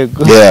n'urundi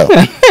rwego.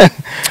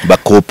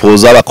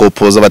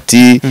 bakopoza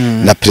bati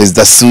na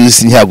president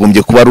Suisse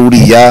ntiyagombye kuba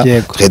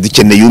ruriya, twari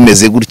dukeneye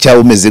umeze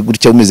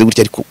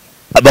gutya ariko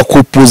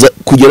bakopoza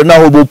kugera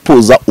naho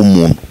bopoza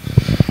umuntu.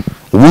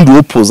 Ubundi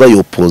wopoza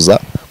yopoza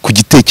ku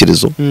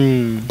gitekerezo,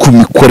 ku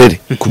mikorere,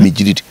 ku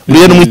migirire.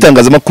 Buriya no mu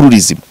itangazamakuru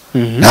rizima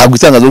ntabwo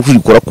itangazamakuru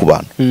rikora ku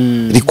bantu,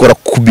 rikora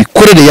ku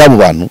mikorere y'abo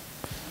bantu,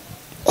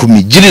 ku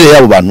migirire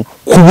y'abo bantu,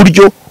 ku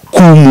buryo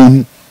ku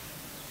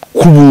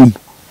buntu.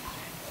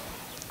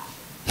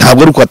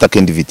 Ntabwo ari kwataka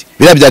individu.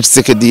 Biriya bya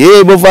Tshisekedi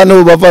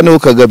bavaneho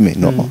Kagame,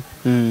 no.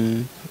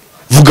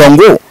 Vuga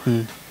ngo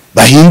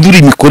bahindura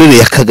imikorere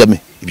ya Kagame,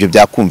 ibyo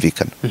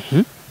byakumvikana.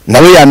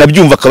 nawe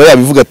yanabyumva akaba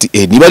yabivuga ati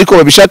niba ariko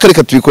babishaka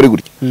reka tubikore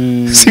gutya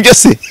sibyo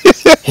se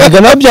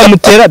yega nawe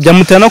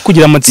byamutera no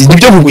kugira amatsiko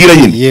nibyo kubwira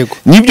nyine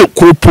nibyo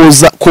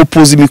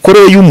kopoza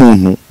imikorere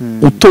y'umuntu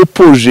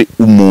utopoje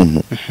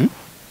umuntu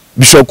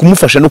bishobora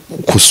kumufasha no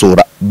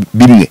gukosora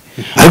bimwe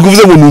ariko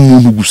uvuze ngo ni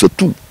umuntu gusa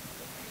tu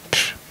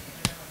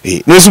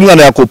nese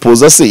umwana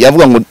yakopoza se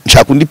yavuga ngo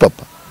nshaka undi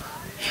papa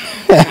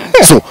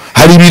so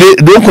hari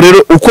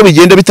rero uko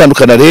bigenda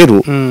bitandukana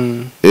rero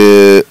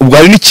ubwo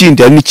hari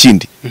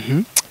n'ikindi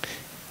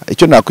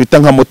icyo nakwita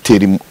nka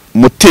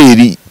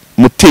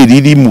moteri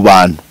iri mu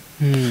bantu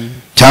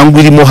cyangwa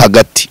irimo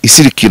hagati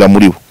isirikira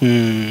muri bo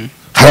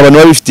hari abantu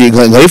babifitiye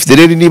nka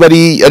FDLR niba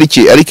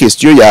ari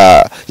question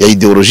ya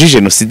ideologie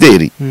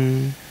génocidaire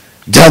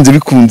byanze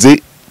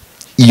bikunze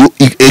iyo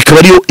ikaba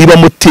ariyo iba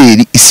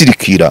moteri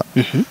isirikira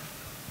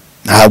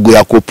ntabwo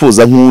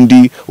yakopoza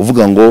nk'undi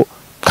uvuga ngo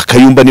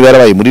akayumba niba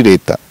yarabaye muri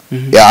leta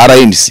ya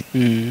RNC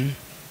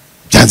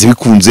byanze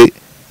bikunze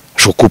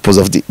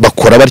shokopoza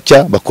bakora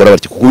batya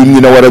kuko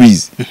bimwe nawe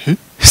warabizi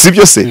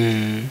sibyo se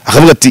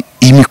akavuga ati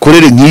iyi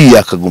mikorere nk'iyi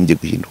yakagombye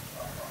guhinduka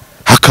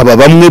hakaba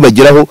bamwe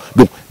bageraho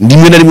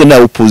rimwe na rimwe na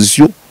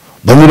opposition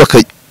bamwe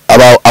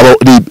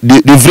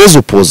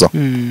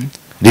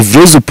les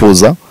vrais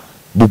opposants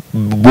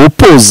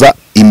bopoza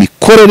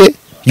imikorere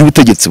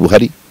y'ubutegetsi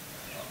buhari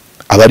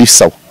abari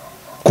sawa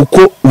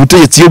kuko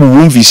ubutegetsi iyo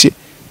bubumvishe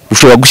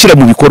bushobora gushyira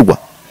mu bikorwa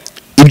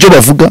ibyo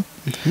bavuga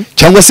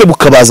cyangwa se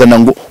bukabazana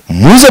ngo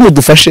muze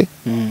mudufashe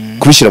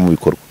kubishyira mu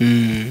bikorwa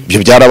ibyo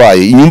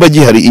byarabaye inyumba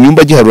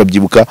gihari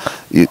urabyibuka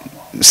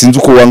sinzi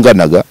uko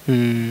wanganaga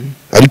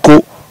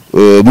ariko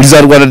muri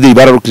za Rwanda Day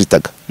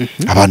bararukiritaga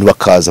abantu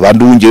bakaza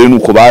bandungere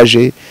nuko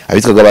baje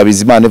abitwaga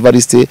Babizimana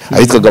Evariste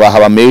abitwaga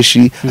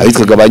Bahabameshi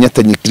abitwaga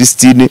Banyatanye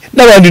Christine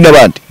n'abandi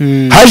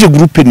haje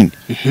groupe nini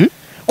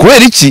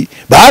kubera iki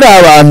bari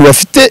abantu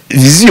bafite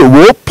vision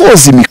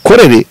bopoza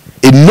imikorere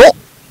no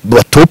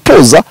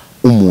batopoza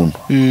umuntu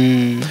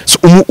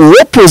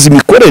uwopoza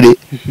imikorere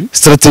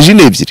strategy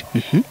n'ebyiri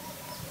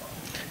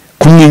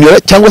kumwinyura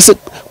cyangwa se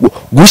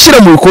gushyira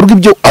mu bikorwa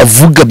ibyo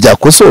avuga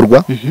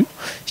byakosorwa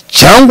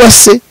cyangwa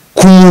se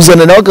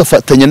kumuzana nawe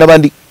agafatanya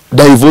n'abandi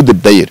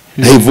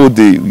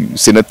Daivode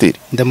senateri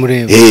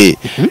ndamureba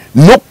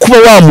no kuba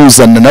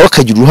wamuzana nawe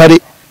akagira uruhare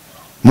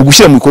mu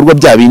gushyira mu bikorwa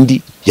bya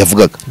bindi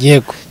yavugaga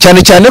yego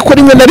cyane ko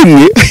rimwe na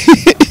rimwe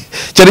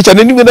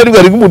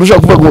hari umuntu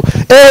ushaka kuvuga ngo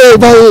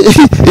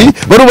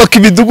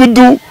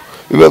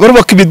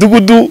barubaka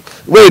imidugudu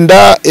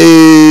wenda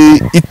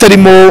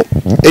itarimo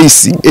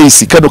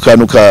AC kano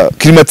kantu ka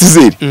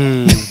climatiseur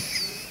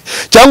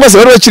cyangwa se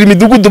barubakira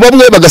imidugudu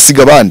bamwe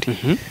bagasiga abandi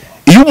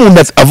iyo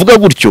umuntu avuga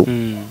gutyo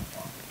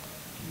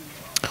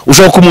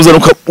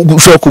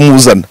ushobora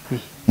kumuzana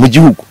mu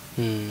gihugu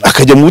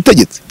akajya mu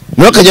butegetsi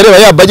nawe akajya areba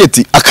ya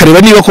budget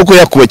akareba niba koko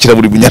yakubakira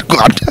buri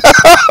munyarwanda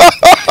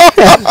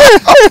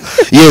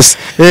yes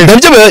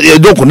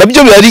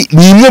nabyo bari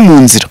ni imwe mu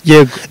nzira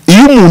iyo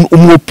umuntu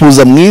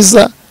umwopoza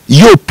mwiza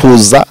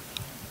yopoza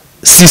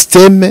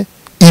systeme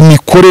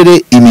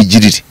imikorere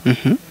imigirire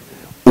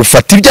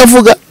ufata ibyo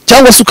avuga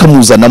cyangwa se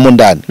ukamuzanamo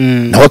ndani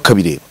nawe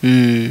akabireba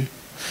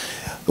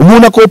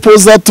umuntu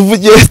akopoza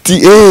tuvuge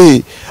ati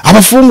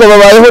abafungwa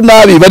babayeho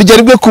nabi barya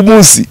rimwe ku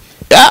munsi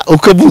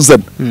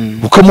ukamuzana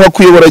ukamuha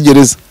kuyobora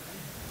gereza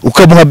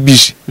ukamuha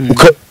bije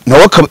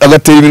nawe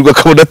agatera imirwa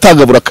akabona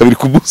atangabura kabiri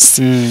ku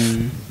munsi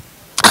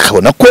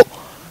akabona ko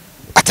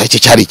atari cyo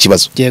cyari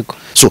ikibazo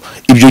so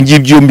ibyo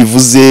ngibyo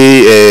mbivuze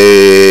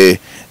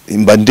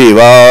mba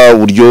ndeba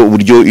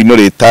uburyo ino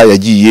leta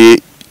yagiye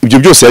ibyo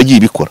byose yagiye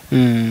ibikora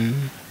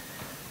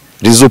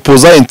les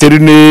opposants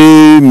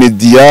internes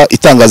media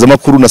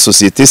itangazamakuru na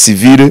société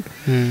civile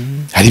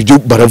hari ibyo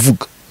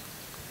baravuga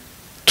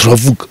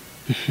turavuga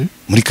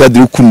muri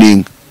cadre yo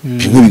kunenga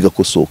bimwe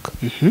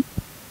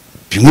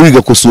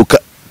bigakosoka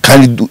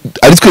kandi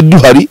ari twe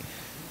duhari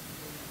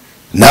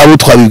nabo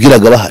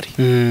twabibwiraga bahari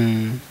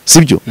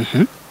sibyo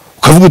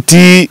ukavuga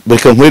uti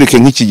bareka nkwereke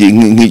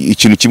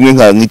ikintu kimwe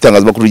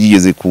nk'itangazamakuru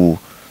yigeze ku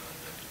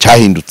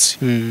cyahindutse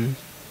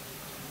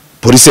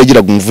polisi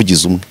yagiraga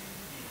umuvugizi umwe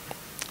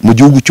mu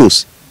gihugu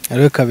cyose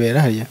ariwe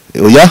Kabera hariya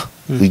oya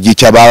igihe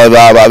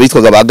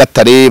bitwaga ba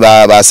Gatare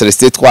ba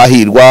Celestin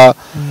Twahirwa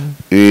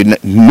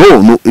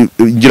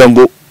ngira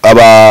ngo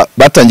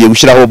batangiye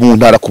gushyiraho mu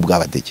ntara ku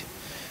bw'abadege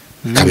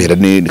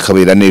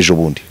Kabera nejo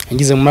bundi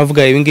ngize mu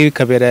mavuga ibi ngibi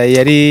Kabera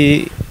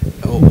yari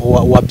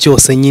wa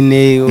byose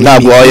nyine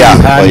ntabwo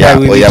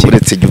oya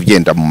buretse jya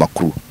ugenda mu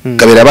makuru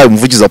Kabera yabaye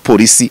umuvugizi wa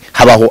polisi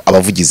habaho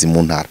abavugizi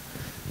mu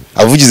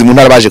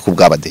ntara baje ku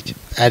bw'abadege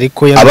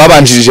ariko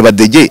ababanjirije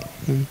badege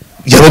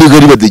yabaga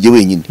ari badege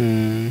wenyine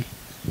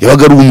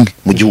yabaga ari umwe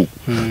mu gihugu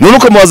none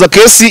ukamubaza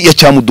kesi ya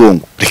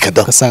Cyamudongo reka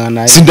da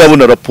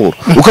sindabona raporo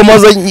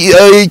ukamubaza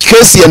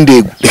kesi ya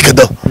Ndego reka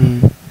da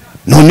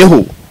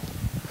noneho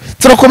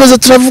turakomeza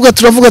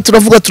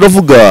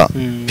turavuga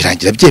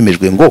birangira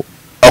byemejwe ngo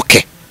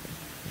okay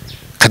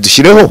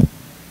kadushyireho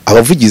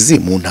abavugizi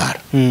mu ntara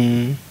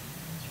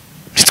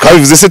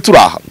twabivuze se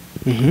turaha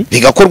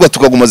bigakorwa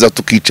tukagumaza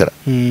tukicara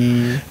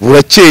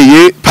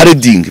burakeye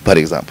pareding par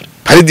exemple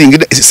paredingi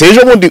se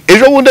ejo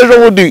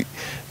bundi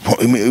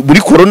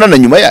muri corona na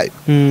nyuma yayo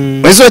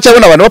wese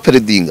cyabona abantu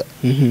baparedinga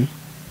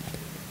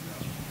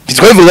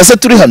twabivuga se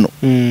turi hano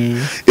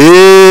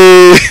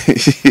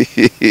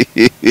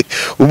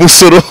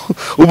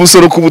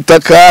umusoro ku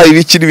butaka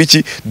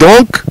ibiki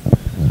donc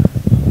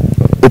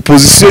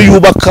opposition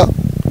yubaka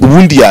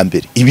ubundi ya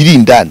mbere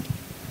ibirindani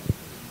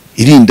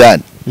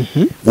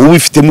wowe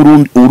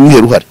ufitemo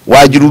uruhe ruhare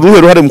wagira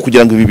uruhe ruhare mu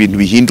kugira ngo ibi bintu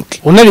bihinduke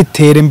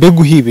unaritere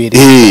mbego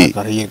uhibereye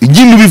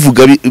igindi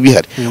bivuga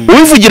bihari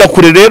ubivugira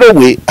kure rero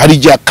we hari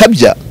igihe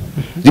akabya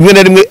rimwe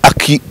na rimwe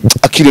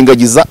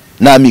akirengagiza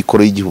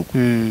n'amikoro y'igihugu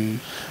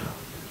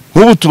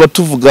nk'ubu tuba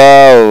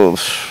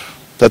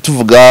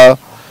tuvuga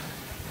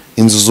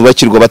inzu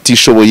zubakirwa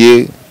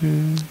batishoboye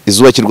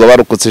izubakirwa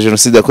barokotse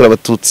jenoside yakorewe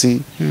abatutsi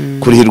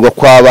kurihirwa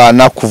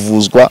kw'abana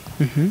kuvuzwa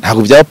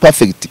ntabwo byaba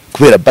perfect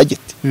kubera budget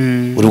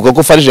uribuka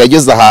ko farije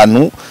yageze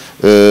ahantu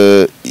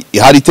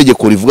hari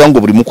itegeko rivuga ngo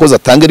buri mukozi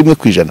atange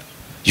 1%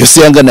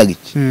 yose yanganaga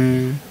iki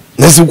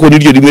nese uko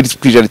niryo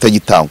 1%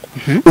 ritagitangwa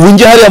ubu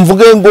nge hari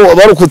mvuge ngo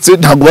abarokotse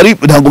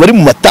ntabwo bari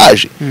mu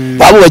mataje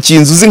babubakiye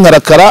inzu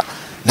z'inkarakara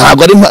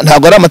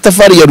ntabwo ari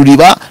amatafari ya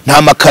ruriba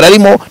nta makara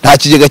arimo nta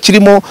kigega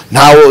kirimo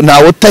nta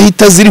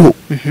wotahita ziriho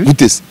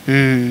gutese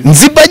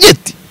nzi budget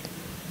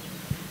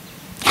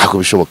ntabwo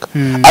bishoboka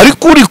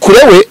ariko uri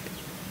kure we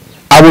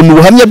abona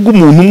ubuhamya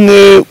bw'umuntu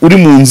umwe uri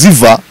mu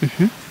nziva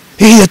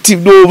ati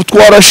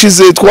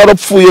twarashize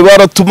twarapfuye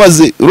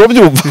baratumaze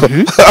urobyumva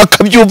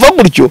akabyumva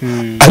gutyo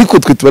ariko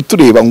twe tuba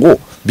tureba ngo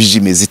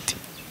bijimeze ite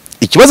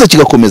ikibazo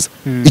kigakomeza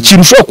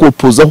ikintu ushobora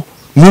kuopozaho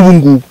n'ubu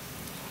ngubu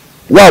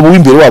wabo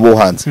w'imbere wabo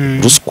hanze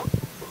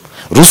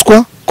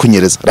ruswa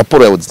kunyereza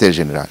raporo ya auditeur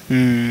general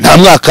nta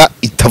mwaka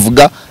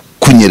itavuga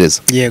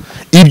kunyereza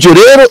ibyo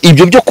rero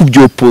ibyo byo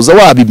kubyopoza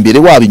waba imbere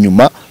waba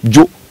inyuma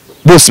byo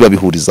bose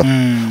babihuriza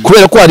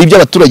kubera ko hari ibyo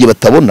abaturage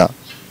batabona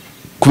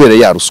kubera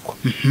ya ruswa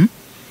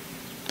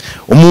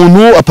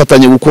umuntu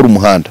apatanye gukora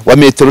umuhanda wa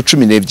metero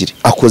 12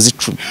 akoze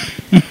 10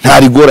 nta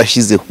rigora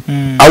ashyizeho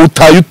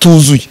awutaye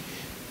utuzuye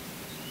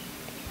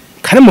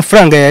kandi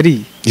amafaranga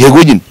yari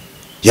yego nyine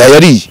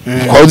yariye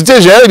kwa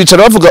auditeur general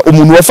bicara bavuga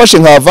umuntu wafashe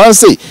nka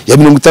avance ya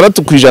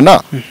 60%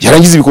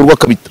 yarangiza ibikorwa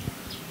kabita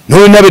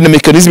none nabe na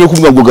mechanism yo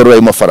kuvuga ngo garura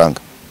ayo mafaranga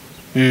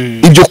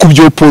ibyo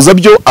kubyopoza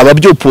byo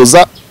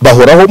ababyopoza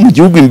bahoraho mu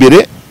gihugu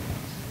imbere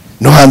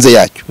no hanze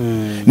yacyo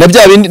na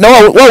bya bindi na wa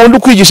wundi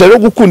kwigisha rero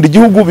gukunda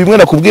igihugu bimwe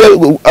nakubwiye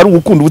ari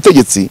ugukunda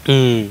ubutegetsi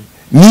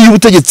niyo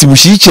ubutegetsi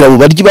bushyikira abo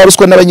baryi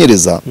baruswa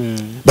n'abanyereza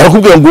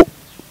barakubwira ngo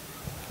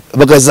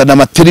bagazana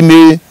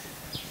amaterime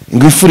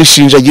ngo ifuri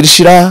shinjagira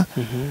ishira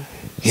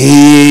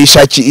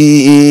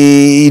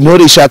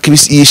intore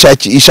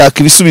ishaka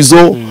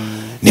ibisubizo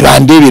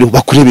nibandebere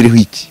bakurebereho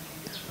iki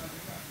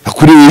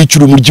bakurebere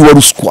icyo umuryi wa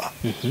ruswa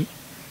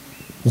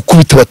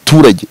ukubita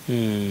abaturage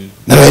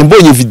naraye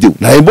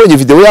mbonye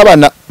video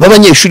y'abana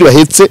b'abanyeshuri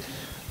bahetse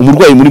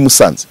umurwayi muri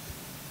Musanze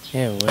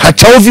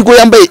hacaho Vigo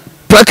yambaye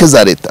plaque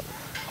za leta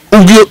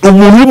ubwo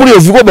umuntu uri muri iyo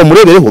Vigo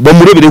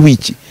bamurebereho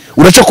iki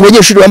uraca ku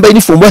banyeshuri bambaye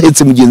uniform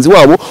bahetse mugenzi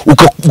wabo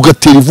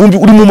ugatera ivumbi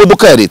uri mu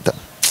modoka ya leta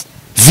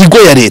Vigo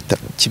ya leta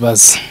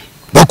kibazo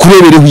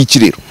bakurebereho iki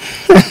rero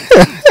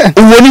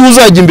uwo ni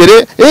uzajya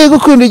imbere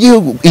gukunda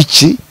igihugu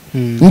iki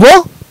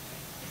ngo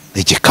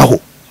egekaho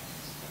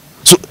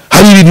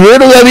hari ibintu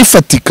rero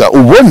yabifatika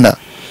ubona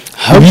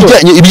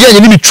ibijyanye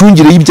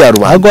n'imicungire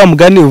y'ibyaro ahubwo wa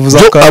mugani uvuza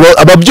ko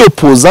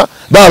ababyopoza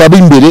baba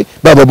b'imbere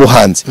baba bo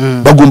hanze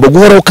bagomba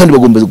guhoraho kandi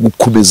bagomba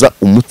gukomeza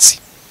umutsi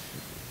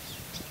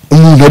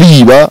umuntu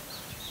ariba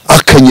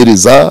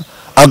akanyereza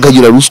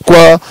agagira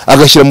ruswa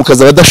agashyira mu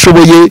kazi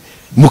abadashoboye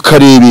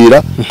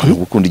mukarebera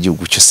gukunda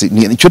igihugu cyose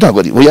nicyo ntabwo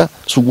ari oya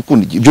si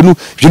ugukunda ibyo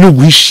ni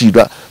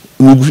uguhishira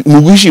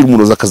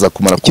umuroza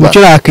akazakumara kuba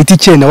cyo nakita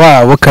icyene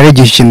wabo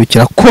Karegeya ikintu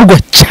kirakorwa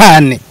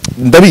cyane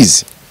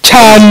ndabizi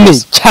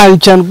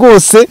cyane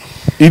rwose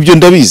ibyo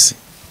ndabizi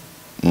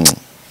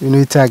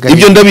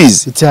ibyo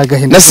ndabizi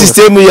na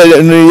system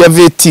ya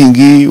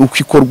vetting uko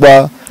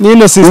ikorwa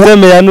nino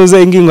system yanuza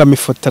ingingwa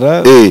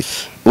mifotara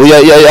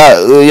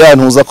ya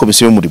ntuza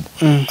komisiyo y'umurimo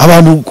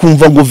abantu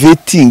kumva ngo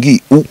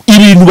vetting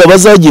ibintu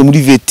babazagiye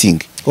muri vetting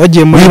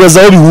wagiye muri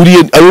bibaza aho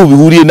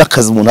bihuriye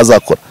n'akazi umuntu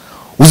azakora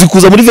uzi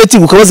kuza muri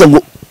vetting ukabaza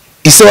ngo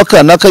ise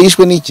wakana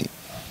akayishwe n'iki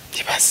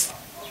kibazo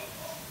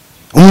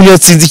umuntu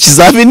yatsinze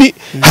ikizamini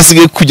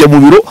hasigaye kujya mu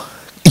biro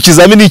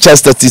ikizamini cya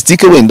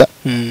statistique wenda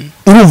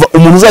urumva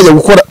umuntu uzajya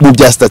gukora mu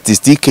bya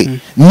statistique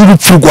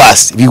n'urupfu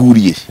rwase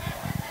bihuriye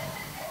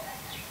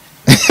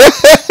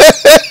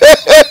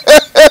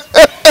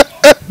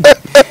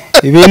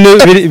ibintu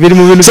biri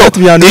mu bintu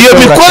byatubyanira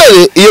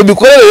iyo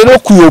mikorere rero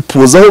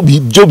kuyopozaho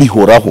byo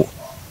bihoraho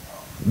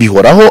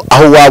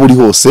aho waba uri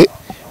hose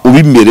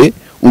ubimbere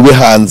ube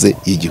hanze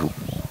y'igihugu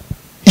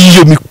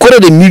iyo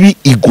mikorere mibi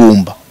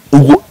igomba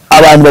ubwo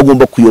abantu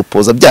bagomba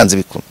kuyopoza byanze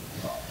bikunda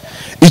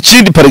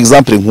ikindi par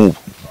exemple nk'ubu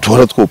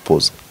tuhora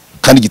twopoza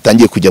kandi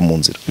gitangiye kujya mu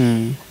nzira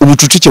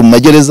ubucucike mu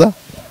magereza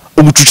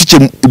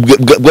ubucucike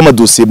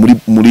bw'amadosiye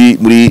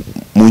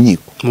mu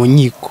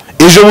nkiko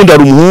ejo bundi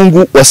hari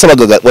umuhungu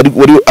wasabaga wari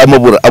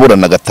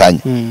aburana gatanya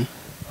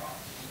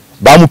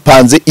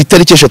bamupanze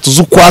itariki 3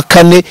 z'ukwa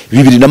 4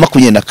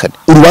 2024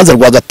 urubanza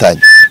rwa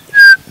gatanya.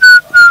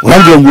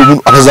 Urambye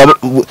ngo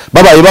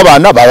babaye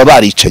babana baba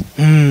baricanye.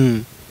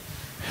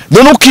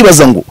 None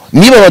ukibaza ngo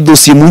niba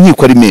abadosiye mu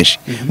nkiko ari menshi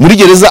muri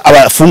gereza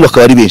abafungwa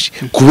akaba ari benshi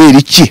kubera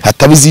iki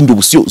hataba izindi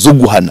ubusyo zo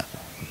guhana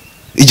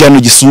igihano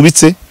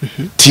gisubitse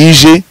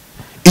tije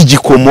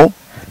igikomo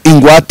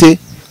ingwate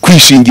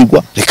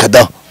kwishingirwa reka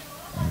da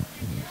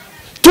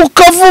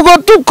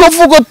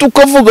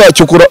tukavuga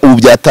cyokora ubu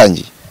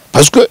byatangiye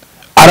parce que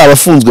ari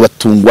abafunzwe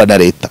batungwa na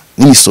leta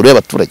n'imisoro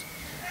y'abaturage.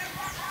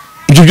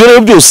 Ibyo byo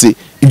rero byose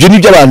ibyo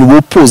nibyo abantu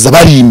bopoza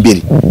bari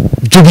imbere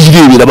byo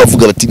birebera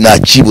bavuga bati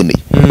nakiboneye.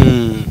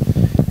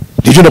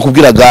 Nibyo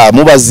nakubwiraga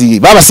mubazi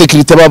baba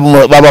security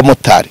baba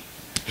motari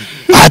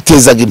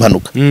atezaga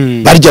impanuka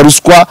barya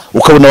ruswa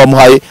ukabona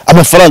bamuhaye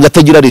amafaranga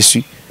atagira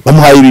resu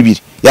bamuhaye 2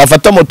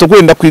 yafata moto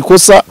kwenda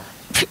kwikosa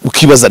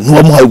ukibaza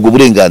ntiwamuhaye ubwo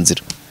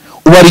burenganzira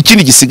ubu hari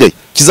ikindi gisigaye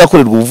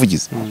kizakorerwa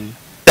ubuvugizi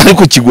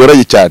ariko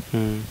kigoranye cyane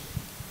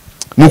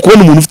ni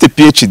ukubona umuntu ufite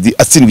PhD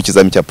atsindwa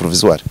ikizami cya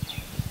provisoire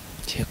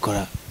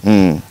cyekora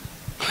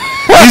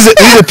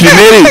wize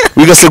primaire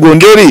wiga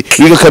secondaire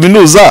wiga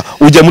kaminuza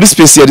ujya muri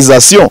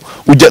specialisation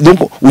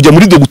ujya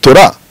muri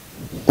doctorat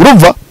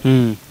urumva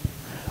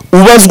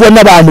ubazwa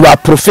n'abantu ba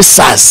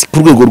professors ku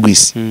rwego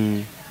rw'isi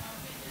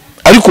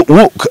ariko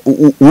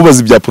ubaza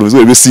ibya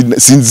provisoire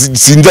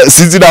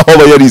sinzi naho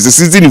bayarize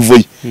sinzi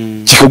nivoye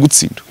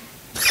kikagutsinda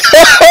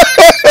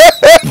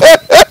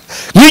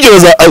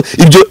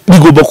ibyo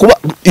bigomba kuba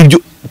ibyo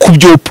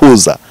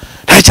kubyopoza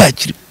nta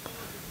cyakiri.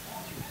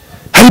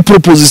 Hari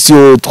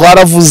proposition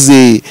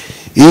twaravuze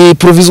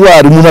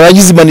provisoire umuntu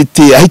aragize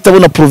humanité ahita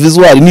abona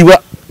provisoire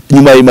niba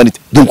nyuma ya humanité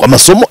donc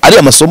amasomo ari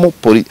amasomo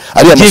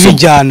ari amasomo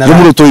yo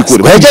muri auto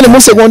ikore bayajyane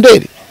mu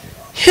secondaire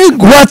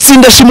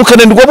watsinda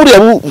shimukananirwa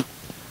buriya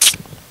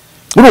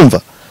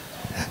urumva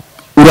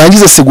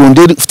urangize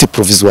secondaire ufite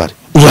provisoire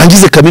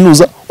urangize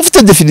kaminuza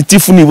ufite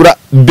definitif nibura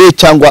B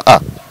cyangwa A.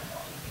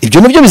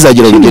 Ibyo nabyo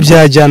bizagera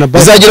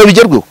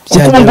bigerweho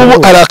kuko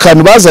ngo ari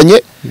akantu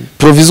bazanye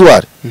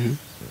provisoire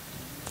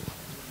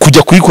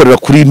kujya kuyikorera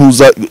kuri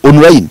ntuza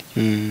online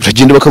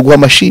uragenda bakaguha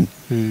machine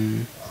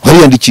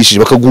wariyandikishije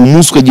bakaguha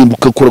umunsi ukagenda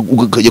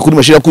ukajya kuri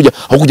machine kujya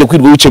aho kujya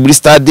kwirwa wicaye muri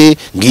stade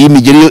ngiye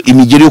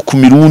imigere yo ku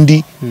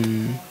mirundi.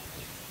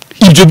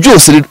 Ibyo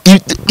byose rero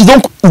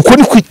donc uko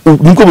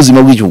niko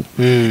buzima bw'igihugu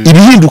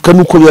ibihinduka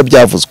nuko biba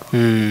byavuzwe.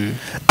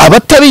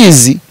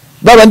 Abatabizi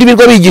babandi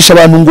birwa bigisha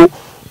abantu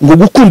ngo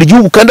gukunda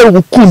igihugu kandi ari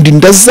gukunda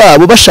inda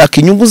zabo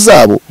bashaka inyungu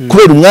zabo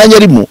kubera umwanya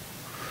arimo,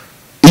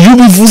 iyo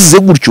bivuze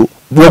gutyo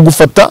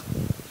bagufata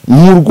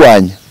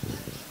nk'urwanya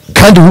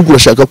kandi ahubwo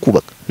urashaka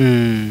kubaka.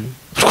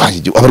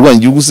 Abarwanya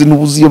igihugu se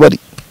n'ubuzi iyo bari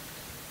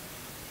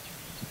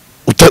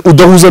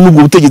udahuza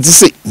n'ubwo butegetsi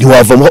se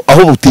ntiwava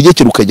aho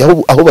butegekera ukajya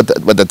aho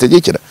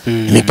badategekera.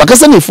 Imipaka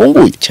se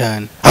nifunguye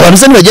cyane abantu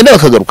se bagenda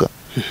bakagaruka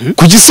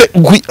kugise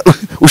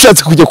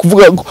ushatse kujya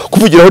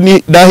kuvugiraho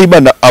naho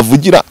Imana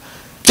avugira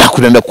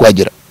byakurenda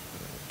kuhagera,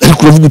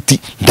 ariko uravuga uti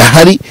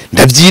ndahari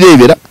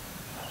ndabyirebera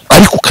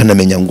ariko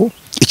ukanamenya ngo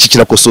iki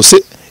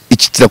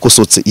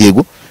kirakosotse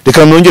yego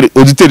reka nongere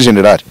auditeur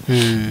general.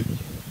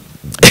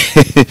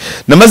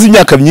 Namaze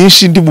imyaka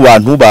myinshi ndi mu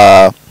bantu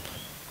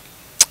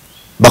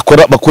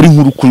bakora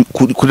inkuru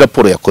kuri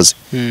raporo yakoze.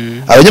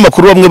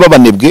 Abanyamakuru bamwe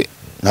babanebwe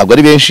ntabwo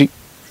ari benshi,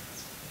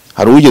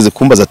 hari ugeze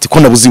kumbaza ati ko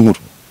nabuze inkuru.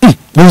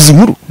 Buze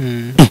inkuru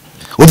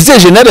auditeur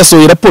general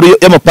yasohoye raporo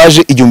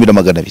y'amapaje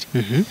 1200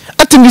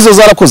 ati ngizo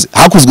zarakoze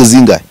hakozwe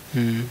zingahe.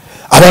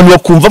 Abantu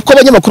bakumva ko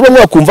abanyamakuru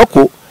bamwe bakumva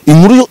ko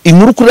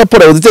inkuru kuri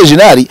raporo ya auditeur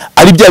general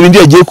ari bya bindi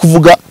yagiye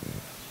kuvuga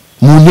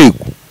mu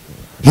ntego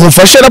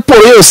mufashe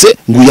raporo yose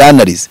ngo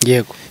yanarize.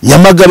 Yego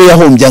Nyamagabe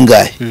yahombye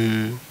angahe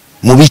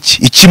mu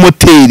biki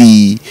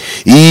ikimoteri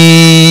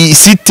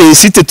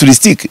site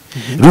touristique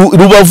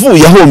Rubavu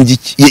yahombye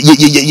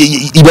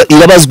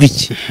irabazwa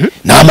iki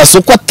na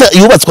amasoko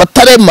yubatswe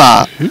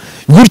atarema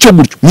gutyo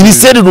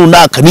ministeri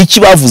runaka niki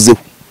bavuzeho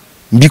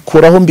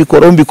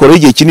mbikoraho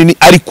igihe kinini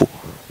ariko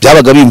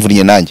byabaga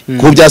bimvuriye nanjye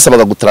kuko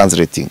byasabaga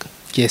gutranslating.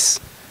 Yes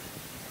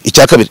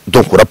Icyakabiri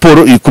donc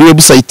raporo iri kuri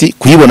website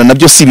kuyibona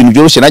nabyo si ibintu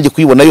byoroshye nanjye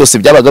kuyibona yose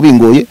byabaga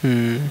bingoye.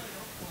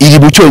 Iri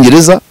mu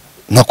Cyongereza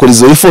nkakora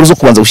izo effort zo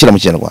kubanza gushyira mu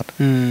Kinyarwanda.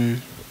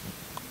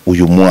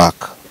 Uyu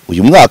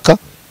mwaka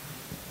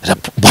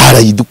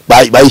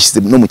bayishyize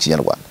no mu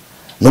Kinyarwanda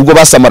nubwo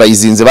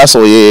basamarayizinze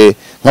basohoye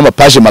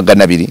nk'amapaje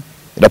 200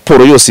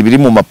 raporo yose biri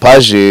mu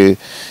mapaje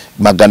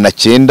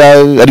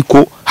 900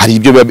 ariko hari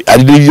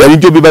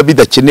ibyo biba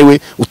bidakenewe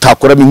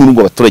utakoramo inkuru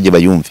ngo abaturage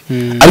bayumve.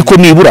 Ariko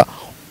nibura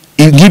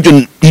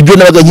ibyo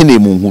nabaga nkeneye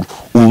mu nkuru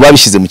ubu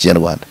babishyize mu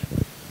Kinyarwanda.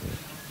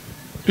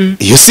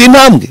 Iyo si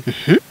intambwe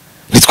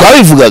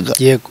ntitwabivugaga.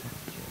 Yego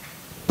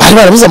bari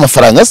barabuze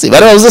amafaranga se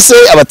bari barabuze se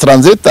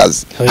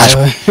abatranslators.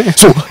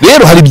 So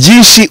rero hari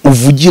byinshi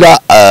uvugira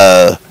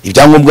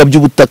ibyangombwa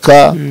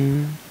by'ubutaka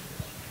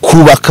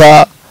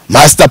kubaka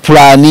master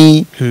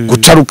plan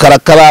guca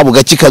rukarakara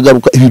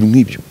bugakikagaruka ibintu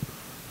nk'ibyo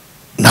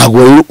ntabwo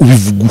rero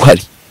ubivuga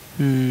uhari.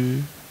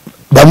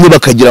 Bamwe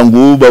bakagira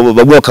ngo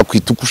bamwe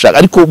bakakwita uko ushaka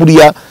ariko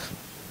buriya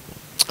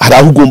hari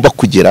aho ugomba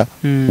kugera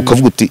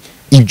ukavuga uti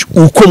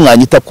uko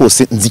mwanyita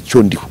kose nzi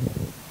icyo ndiho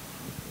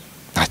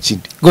nta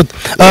kindi.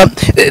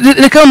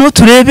 Reka noneho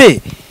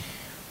turebe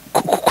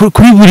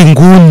kuri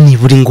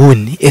buri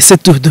nguni ese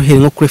duhere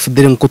nko kuri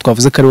FDL nk'uko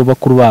twavuze ko aribo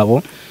bakuru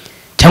babo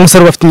cyangwa se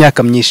ari bafite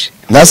imyaka myinshi.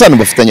 Nasano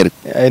bafitanye ariko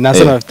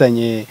nasano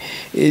bafitanye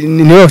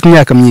nibo bafite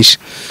imyaka myinshi.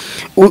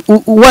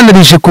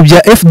 Wanarije ku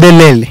bya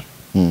FDL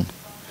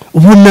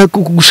ubona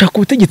gushaka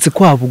ubutegetsi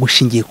kwabo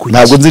gushingiye ku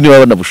ntabwo nzi niba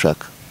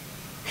banabushaka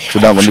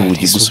ntabwo ndi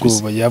bugi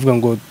gusubiza yavuga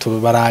ngo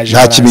tubaraje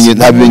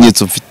nta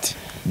bimenyetso mfite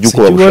by'uko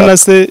babushaka. Ubona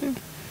se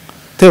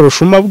tero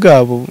shuma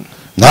bwabo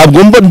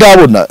ntabwo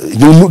ndabona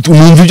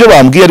numva ibyo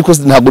bambwiye ariko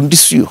ntabwo ndi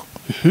siyo.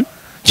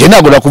 Je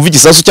ntabwo nakuva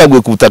igisasu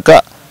cyaguye ku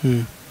butaka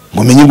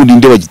ngo menye ngo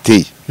ninde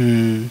wagiteye.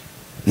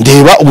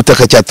 Ndeba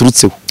ubutaka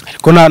cyaturutseho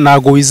ariko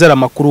ntago wizera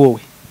makuru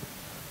wowe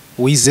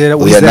wizera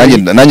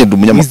nanjye ndi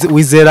umunyamakuru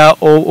wizera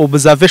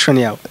observation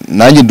yawe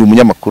nanjye ndi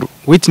umunyamakuru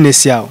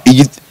witness yawe.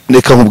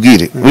 Reka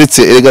nkubwire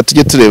uretse erega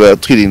tujye tureba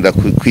twirinda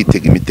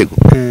kwitega imitego.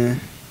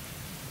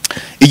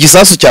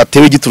 Igisasu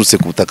cyatewe giturutse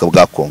ku butaka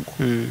bwa Kongo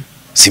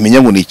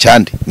simenya ngo ni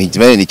cyande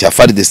ni cya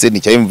FARDC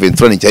ni cya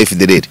M23 ni cya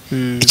FDLR.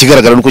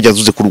 Ikigaragara nuko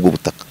cyazuze kuri ubwo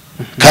butaka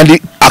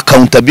kandi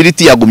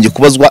accountability yagombye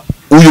kubazwa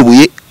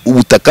uyoboye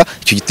ubutaka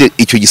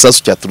icyo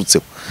gisasu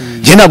cyaturutseho.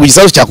 Je ntabwo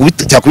gisasu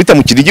cyakubita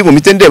mu kirigi ngo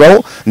mite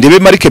ndebaho ndebe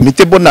marike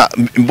mite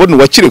mbona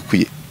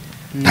wakirekuye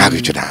ntabwo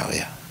icyo nawe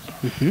ya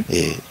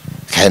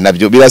kandi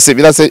nabyo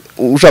birase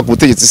ushaka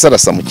ubutegetsi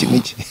sarasa mu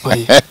kinigi.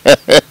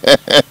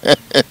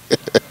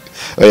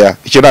 Oya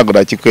icyo ntabwo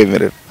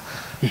nakikwemerera.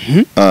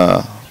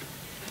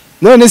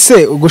 None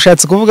se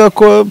ugushatse kuvuga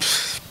ko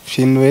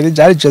finwere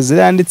Al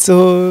Jazeera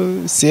yanditseho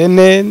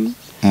CNN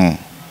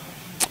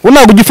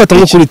unago ugifata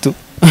nko kuri tu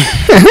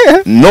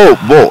no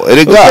bo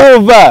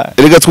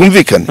erega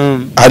twumvikane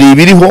hari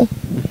ibiriho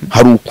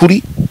hari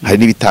ukuri hari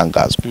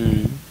n'ibitangazwa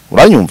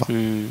uranyumva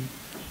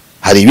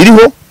hari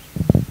ibiriho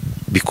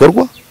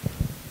bikorwa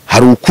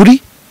hari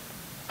ukuri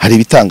hari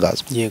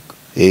ibitangazwa yego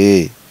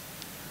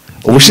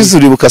ubushize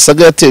uribuka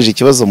Saga yateje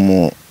ikibazo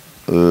mu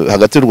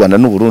hagati y'u Rwanda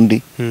n'u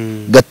Burundi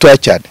gatoya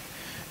cyane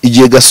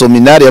igihe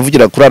gasominari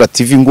yavugira kuri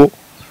RTV ngo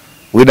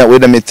we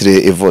na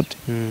Maître Evode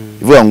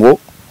ivuga ngo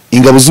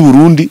ingabo z'u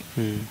Burundi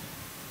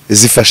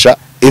zifasha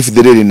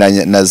FDLR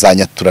na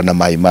zanyatura na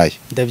mayimayi.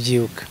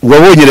 Ndabyuka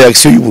wabonye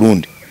reaction y'u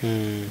Burundi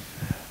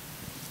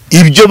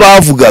ibyo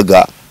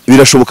bavugaga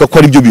birashoboka ko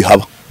ari byo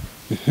bihaba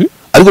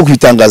ariko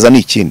kubitangaza ni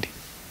ikindi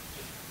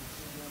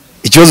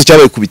ikibazo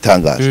cyabaye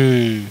kubitangaza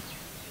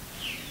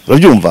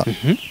urabyumva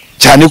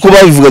cyane ko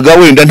babivugaga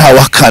wenda nta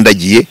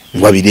wakandagiye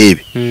ngo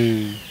abirebe.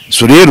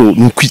 So rero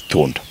ni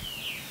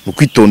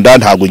ukwitonda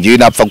ntago ngiye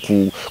napfa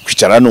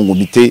kwicara hano ngo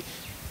mite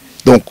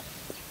donc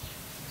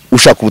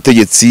ushaka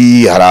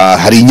ubutegetsi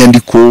hari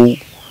inyandiko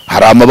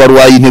hari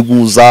amabaruwa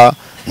y'integuza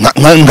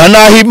nka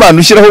naho Imana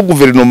ushyiraho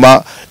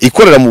guverinoma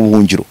ikorera mu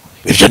buhungiro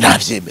ibyo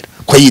ntabyemera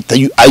ko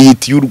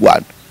ayita y'u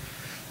Rwanda.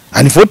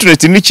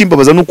 Unfortunately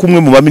n'ikimbabaza nuko umwe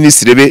mu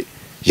baminisitiri be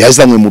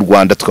yazanywe mu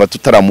Rwanda tukaba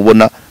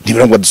tutaramubona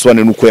ntibira ngo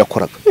dusobanure nuko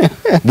yakoraga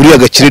buriya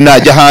gakire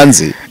najya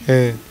hanze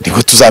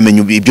niko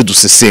tuzamenya ibyo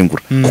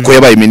dusesengura kuko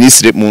yabaye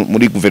ministre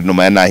muri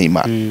guverinoma ya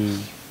Nahimana.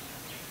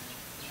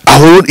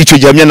 Aho icyo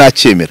gihamya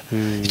nacyemera.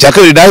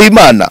 Icyakabiri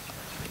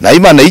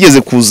Nahimana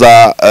yigeze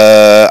kuza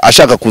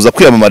ashaka kuza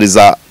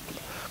kwiyamamariza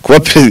kuba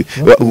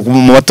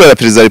mu matora ya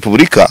perezida wa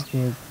Repubulika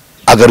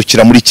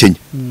agarukira muri Kenya.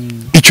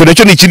 Icyo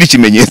nacyo ni ikindi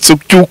kimenyetso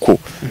cyuko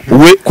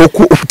we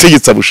koko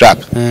ubutegetsi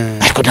abushaka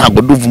ariko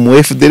ntabwo nduva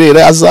mu FDLR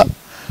aza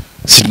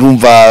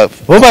sinumva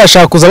bo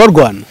barashaka kuza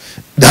barwana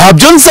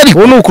ntabyo nzi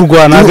ariko no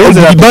kurwana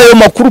bayo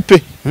makuru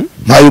pe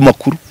mayo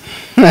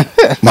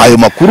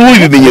makuru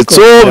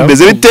ibimenyetso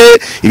bimeze bite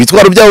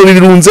ibitwaro byabo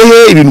birunze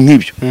he ibintu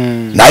nk'ibyo.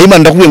 Nahimana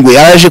ndakubwiye ngo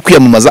yaje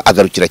kwiyamamaza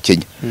agarukira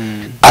Kenya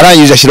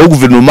arangije ashyiraho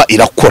guverinoma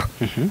irakora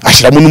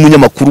ashyiramo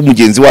n'umunyamakuru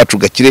mugenzi wacu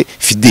Gakire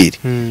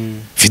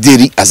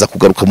Fideli aza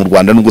kugaruka mu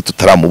Rwanda nubwo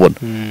tutaramubona.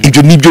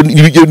 Ibyo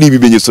nibyo ni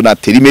ibimenyetso na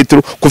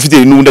terimetero ko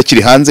Fideli n'ubundi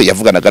akiri hanze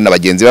yavuganaga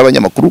n'abagenzi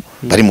b'abanyamakuru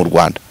bari mu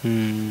Rwanda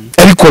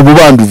ariko abo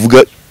bandi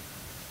uvuga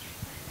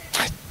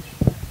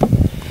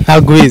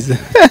ntabwo biza.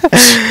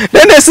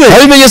 None se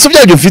hari ibimenyetso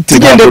byabyo mfite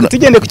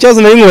tugende ku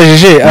kibazo nari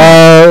nkubajije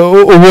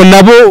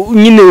ubona bo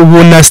nyine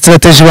ubona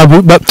strategy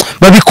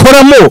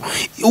babikoramo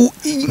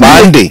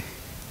bande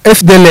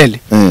FDLR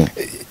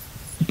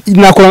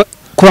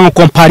nakora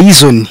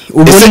comparison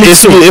ubona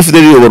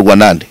FDLR yoborwa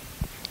nande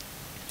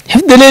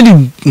FDLR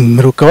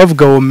meruka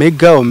bavuga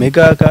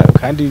omega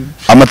kandi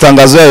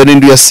amatangazo yayo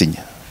n'indi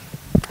yasinya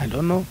I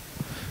don't know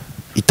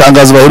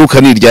itangazo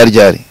baheruka ni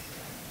ryari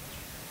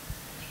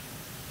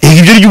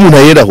ibyo ry'umuntu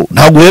ayeraho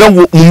ntabwo yera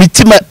ngo mu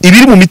mitima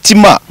ibiri mu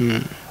mitima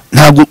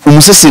ntabwo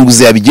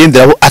umusesenguzi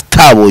yabigenderaho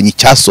atabonye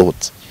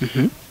icyasohotse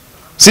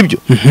sibyo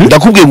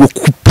ndakubwiye ngo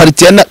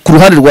kuparitiana ku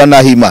ruhande rwa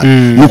Nahimana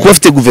nuko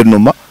bafite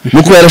guverinoma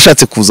nuko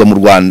yarashatse kuza mu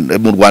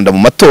Rwanda mu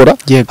matora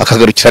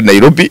akagarukira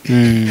Nairobi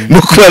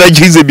nuko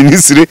yaragize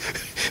ministre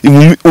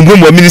umwe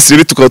mu baminisitiri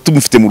be tukaba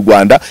tumufite mu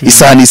Rwanda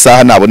isaha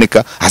n'isaha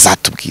naboneka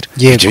azatubwira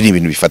ibyo ni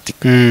ibintu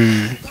bifatika.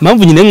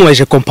 Impamvu nyine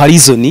nkwaje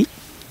comparison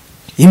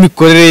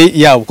y'imikorere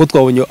yabo ko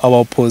twabonye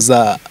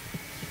abapoza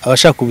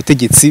abashaka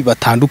ubutegetsi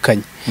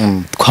batandukanye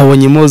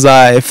twabonyemo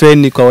za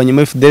FN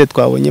twabonyemo FDL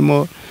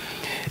twabonyemo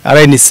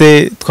RNC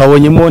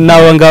twabonyemo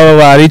n'aba ngaba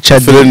ba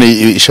Richard FN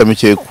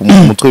ishamikiye ku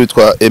mutwe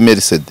witwa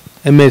MRCD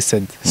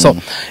so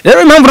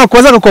rero impamvu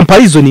nakubaza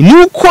comparison ni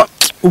uko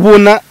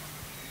ubona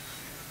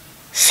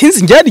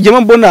sinzi njyarijye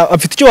mbona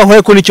afite icyo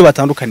bahoye ko nicyo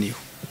batandukaniye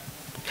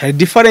hari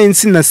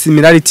difference na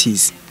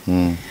similarities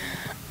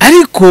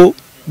ariko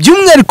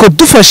by'umwihariko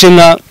dufashe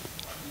nka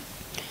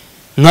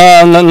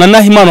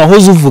Nahimana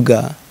wahoze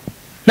uvuga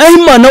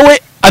Nahimana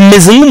we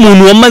ameze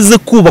nk'umuntu wamaze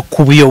kubaka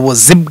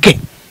ubuyobozi bwe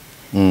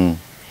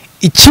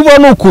ikiba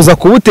no kuza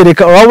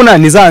kubutereka urabona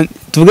ni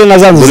tuvuge nka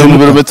zanzu mu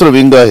birometero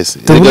bingahe se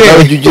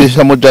nawe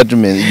ugirishamo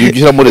judgment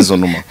ugirishamo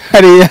raisonnement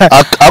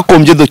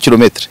akombye do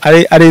kilometre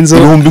arenzo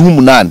ibihumbi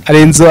nk'umunani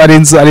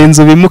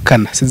arenzo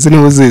bimukana sinzi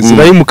niho zizi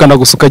urayimukana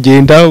gusa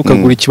ukagenda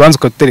ukagura ikibanza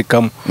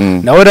ukaterekamo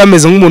nawe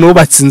rameze nk'umuntu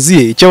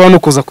wubatsinziye icyo bano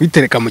kuza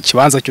kuyitereka mu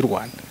kibanza cy'u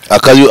Rwanda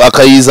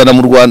akayizana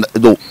mu Rwanda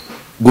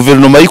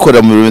guverinoma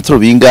yikorera mu birometero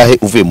bingahe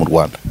uvuye mu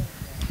Rwanda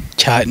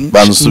cyane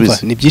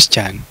ni byinshi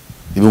cyane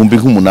ibihumbi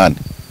nk'umunani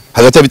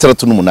hagati ya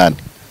 6 n'8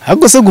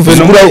 ahubwo se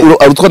guverinoma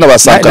arutwa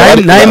n'abasaka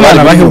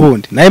Nahimana bahe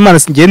ubundi Nahimana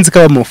ngenzi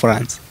kaba mu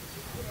France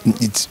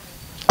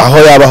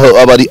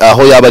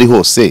aho yaba ari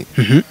hose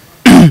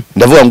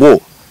ndavuga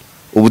ngo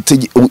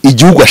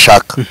igihugu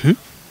ashaka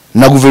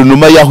na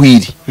guverinoma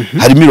yahwiri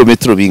hari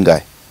mirometero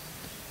bingahe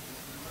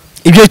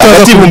ibyo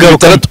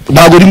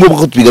ntabwo ari ngombwa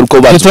ko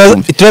tubigarukaho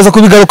turaza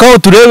kubigarukaho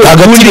turebe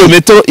hagati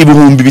kilometero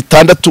ibihumbi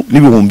 6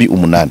 n'ibihumbi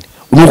 8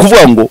 ni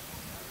ukuvuga ngo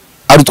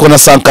arutwa na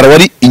Sankara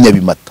wari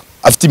inyabimata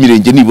afite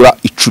imirenge nibura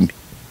 10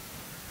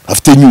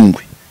 afite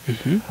Nyungwe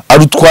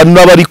arutwa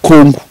n'abari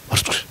Kongo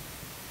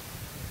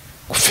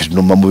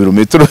guverinoma mu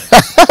birometero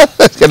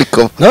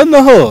ariko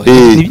noneho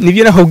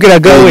nibyo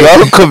nakubwiraga we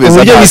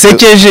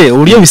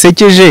uburyo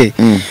bisekeje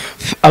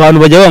abantu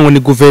bajya banga ngo ni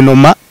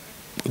guverinoma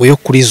ngo yo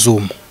kuri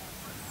Zoom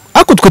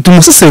ako twe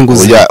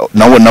tumusesenguzi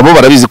nabo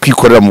barabizi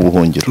kwikorera mu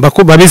buhungiro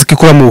babizi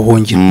kwikorera mu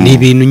buhungiro ni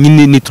ibintu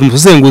nyine ni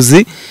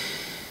tumusesenguzi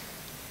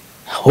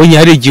aho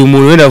nyari igihe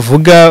umuntu wenda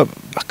avuga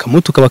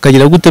bakamutuka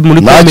bakagira gute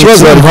muri comment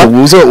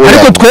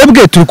ariko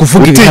twebwe turi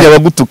kuvuga ibihari utinya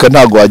bagutuka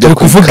ntago wajya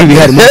kuvuga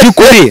ibihari mu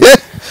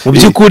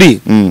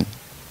byukuri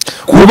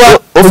kuba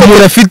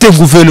umuntu afite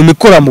guverinoma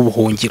ikora mu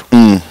buhungiro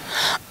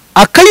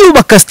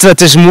akayubaka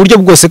strategy mu buryo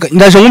bwose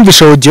ndaje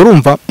nkumvisha audio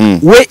urumva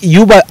we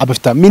yuba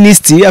abafite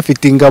ministry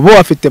afite ingabo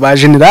afite ba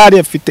general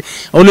afite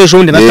aho nejo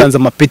undi natanze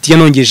amapeti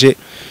yanongeje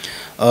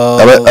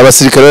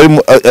abasirikare bari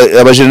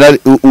abagenerali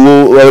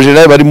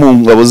bari mu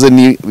ngabo ze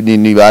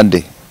ni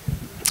bande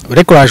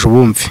ureko raje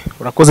ubumve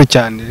urakoze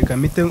cyane reka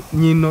mite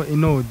nyino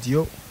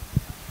audio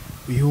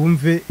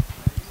uyumve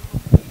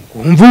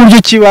umva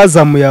uburyo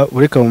kibazamuya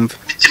ureka wumve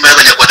imitima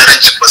y'abanyarwanda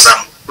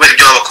n'akibazamu kubera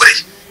ibyo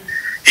babakoreye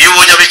iyo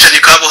ubonye abicanye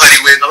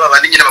kabuhariwe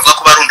nk'abandi nyine bavuga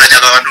ko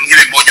barundanyaga abantu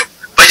nk'ibimonyo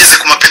bageze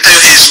ku mapeta yo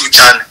hejuru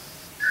cyane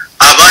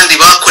abandi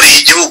bakoreye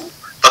igihugu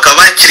bakaba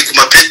bakiri ku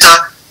mapeta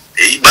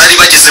bari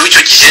bagezeho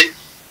icyo gihe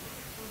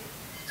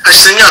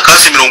hashize imyaka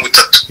hafi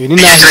 30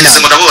 bigerageze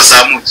ngo nabo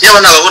bazamuke yaba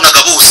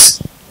nababonaga bose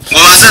ngo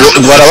bazane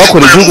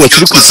barabakora igihugu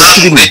bakiri ku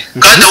kirimo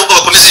kandi ahubwo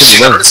bakomeze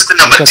inshingano ndetse ko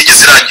inama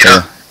itigeze irangira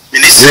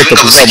minisitiri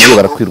w'ingabo z'igihugu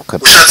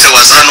ushatse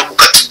wazano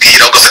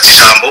ukatubwira ugafata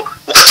ijambo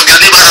ukatubwira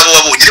niba hari abo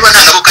wabonye niba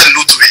nta nabo kandi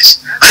ntutubeshye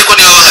ariko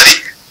niba bahari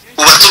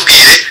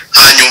ubatubwire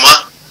hanyuma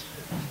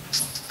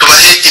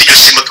tubahe iryo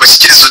shimo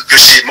tubashyikirize iryo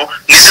shimo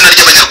mu izina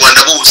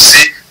ry'abanyarwanda bose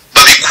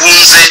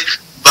babikunze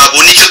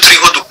babona icyo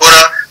turiho dukora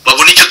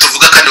babona icyo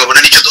tuvuga kandi babona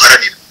n'icyo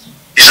duharanira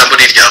ijambo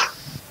ni iryawe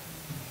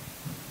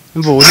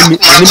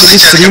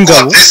minisitiri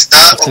w'ingabo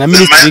na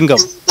minisitiri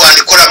w'ingabo Rwanda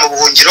ikora mu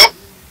buhungiro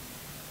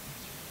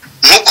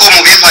nk'uko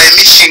mubimpayemo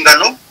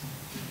inshingano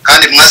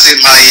kandi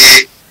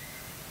mwazimpaye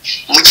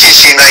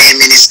mukishinga iyi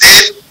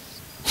minisiteri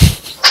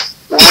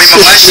umurimo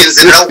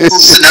mwashinze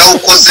narawukoze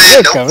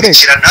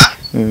ndawukurikirana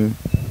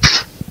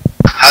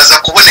haza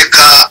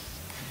kuboneka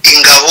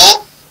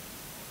ingabo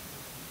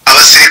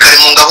abasirikare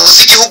mu ngabo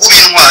z'igihugu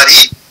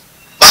b'intwari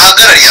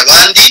bahagarariye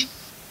abandi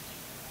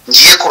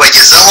ngiye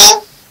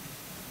kubagezaho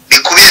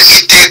bikubiye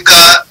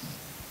nk'iteka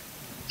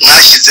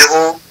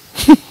mwashyizeho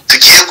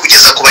tugiye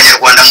kugeza ku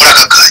banyarwanda muri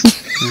aka kanya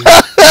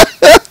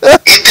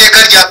iteka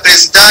rya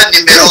perezida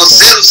nimero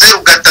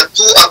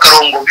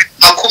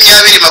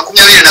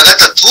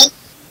 003/2023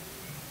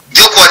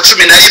 ryo kuwa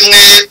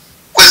 11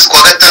 kwezi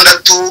kwa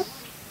gatandatu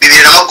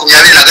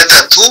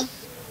 2023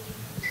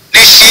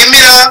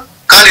 rishimira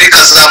kandi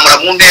rikazamura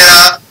mu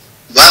ntera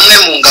bamwe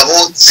mu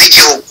ngabo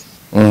z'igihugu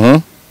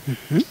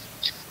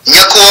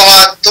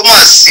nyakubahwa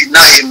Thomas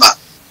Nahima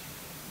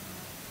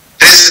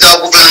perezida wa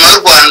guverinoma y'u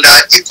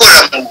Rwanda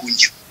ikorera mu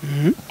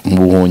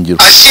buhungiro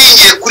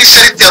ashingiye kuri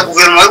sharite ya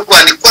guverinoma y'u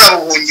Rwanda ikora mu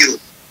buhungiro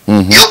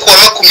yo kuwa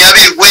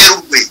 20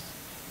 Werurwe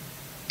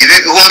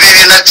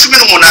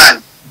 2018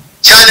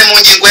 cyane mu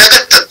ngingo ya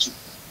 3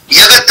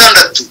 ya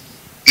 6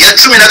 ya 16 ya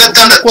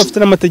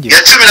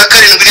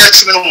 17 ya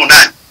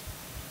 18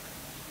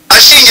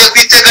 ashingiye ku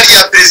iteka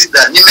rya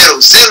perezida nimero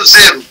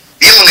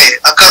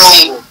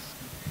 001/2023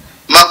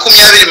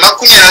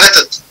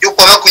 2023 yo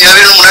kuwa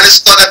 28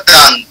 z'ukwa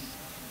gatanu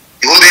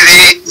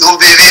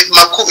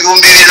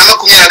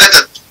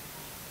 2023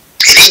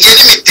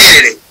 rigena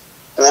imiterere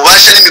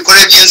ububasha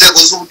n'imikorere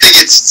by'inzego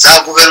z'ubutegetsi za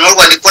guverinoma y'u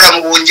Rwanda ikora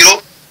mu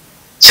buhungiro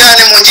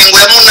cyane mu ngingo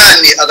ya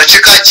 8 agace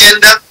ka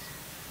 9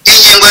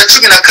 ingingo ya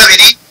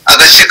 12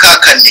 agace ka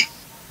 4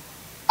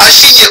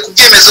 ashingiye ku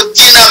byemezo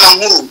by'inama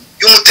nkuru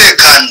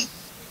y'umutekano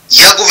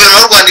ya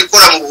guverinoma y'u Rwanda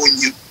ikora mu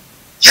buhungiro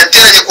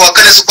yateranye kuwa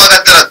 4 z'ukwa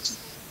gatandatu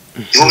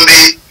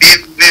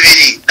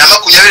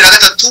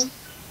 2023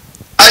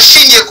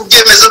 ashingiye ku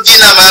byemezo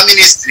by'inama ya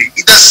minisitiri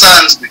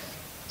idasanzwe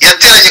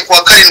yateranye kuwa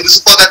 7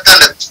 z'ukwa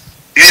gatandatu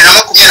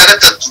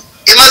 2023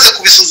 imaze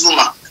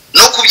kubisuzuma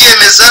no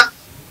kubyemeza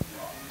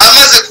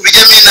amaze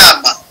kubijyamo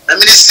inama na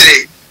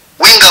minisitiri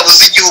w'ingabo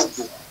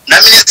z'igihugu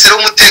na minisitiri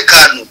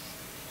w'umutekano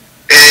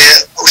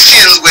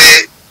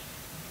ushinzwe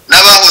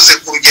n'abahoze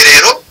ku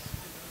rugerero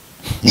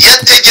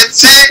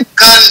yategetse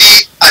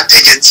kandi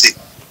ategetse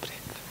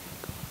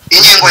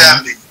ingingo ya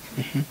mbere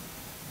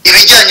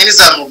ibijyanye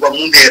n'izamurwa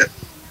mu ntera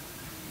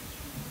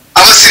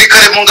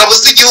abasirikare mu ngabo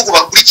z'igihugu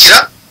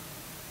bakurikira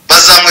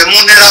bazamuwe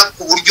mu ntera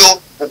ku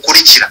buryo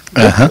bukurikira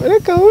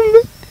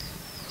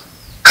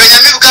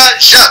Kanyamibwa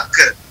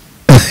Jacques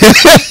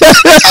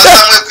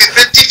azamuwe ku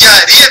ipeti rya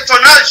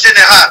Lieutenant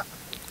General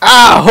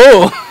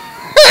aho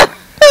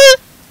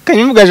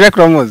Kanyamibwa Jacques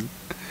uramuzi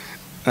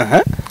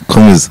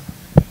komeza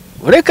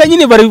ureka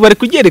nyine bari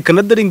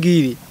kugerekana dore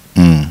ngiri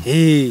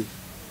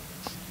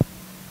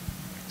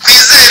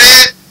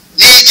Kwizere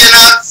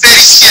Nigena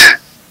Felicien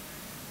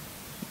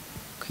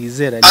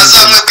Kwizera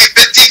azamuwe ku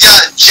ipeti rya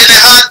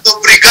General de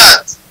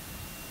Brigade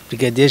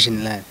Brigadier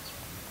General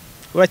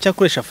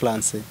uracyakoresha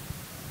français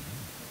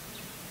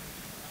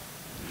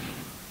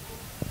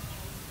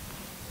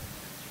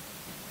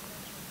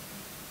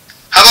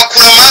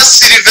Habakurama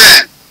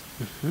Sylvain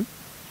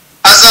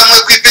azamuwe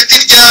ku ipeti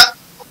rya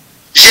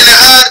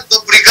General de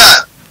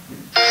Brigade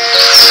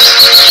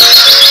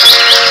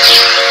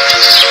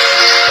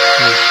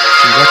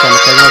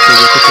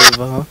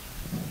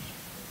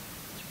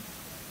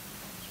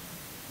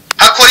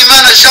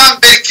Hakorimana Jean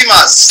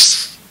Berkimas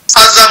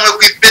azamuwe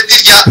ku ipeti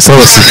rya ese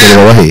abasirikare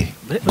babahe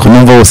ko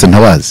numva bose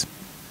ntabazi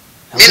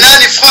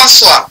Minani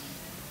François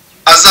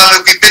azamuwe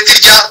ku ipeti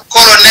rya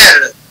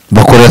Colonel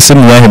bakorera se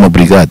mu yahe ma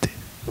brigade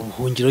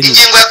ubuhungiro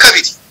ingingo ya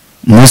 2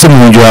 muze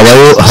mu ngiyo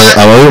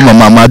habayo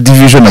mama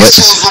division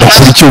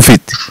bakora icyo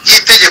ufite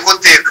y'itegeko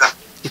teka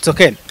it's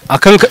okay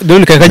akanka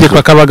doni kaje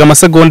kwakabaga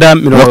amasegonda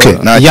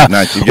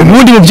 20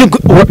 ubundi mu byo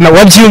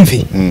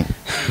wabyumvi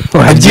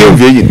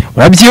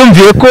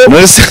urabyumviye ko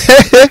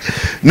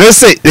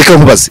nose reka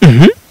nkubaze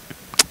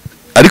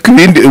ariko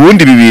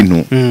ubundi ibi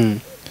bintu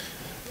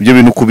ibyo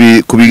bintu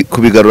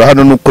kubigarura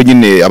hano nuko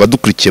nyine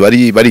abadukurikiye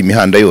bari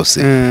imihanda yose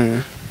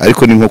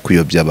ariko ni nko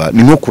kuyobya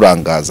ni nko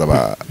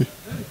kurangaza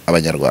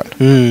abanyarwanda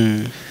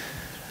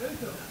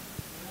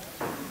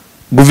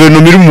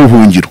guverinoma iri mu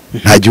buhungiro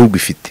nta gihugu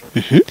ifite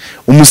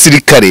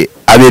umusirikare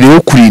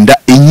abereyeho kurinda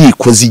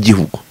inkiko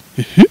z'igihugu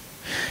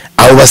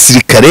abo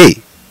basirikare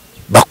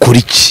bakora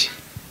iki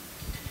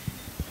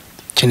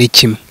cyo ni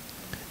kimwe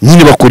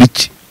nyine bakora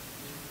iki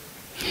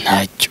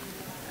ntacyo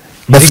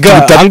bafite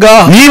ubutaka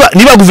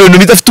niba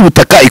guverinoma idafite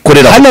ubutaka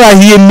ikorera hano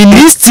bahiye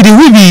minisitiri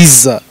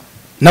w'ibiza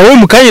nawe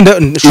mukagenda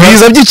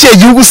ibiza by'ikihe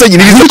gihugu se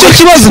nyine ibiza cyo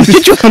kibazo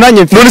cyo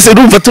nanye none se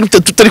urumva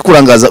tutari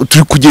kurangaza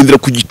turi kugendera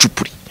ku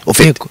gicupuri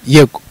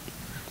yego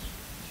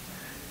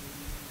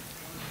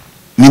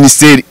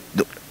minisiteri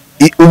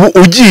ubu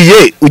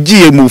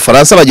ugiye mu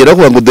Bufaransa bagera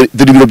kuvuga ngo dore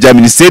ibiro bya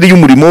minisiteri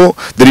y'umurimo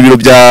dore ibiro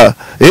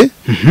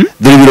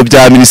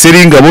bya minisiteri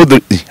y'ingabo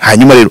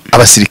hanyuma rero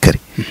abasirikare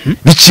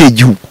biciye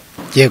igihugu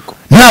yego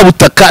nta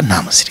butaka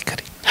nta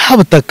musirikare nta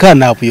butaka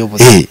nta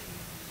buyobozi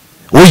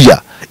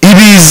oya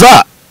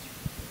ibiza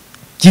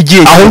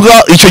kigiye aho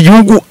icyo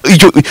gihugu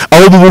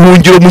aho mu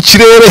buhungiro mu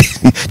kirere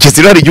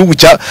cyese hari igihugu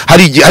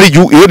hari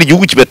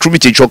igihugu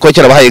kibacumbikiye cyo kwa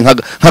cyarabahaye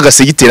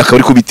nk'agasegitera akaba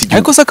ari kubita igihugu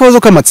ariko sakabazo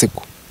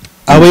kamatseko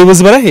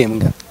abayobozi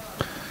barahembwa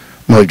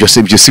no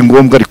byo si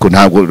ngombwa ariko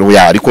ntabwo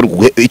ariko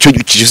icyo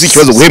si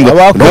ikibazo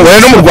guhembwa no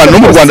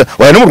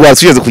mu Rwanda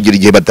sigeze kugira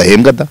igihe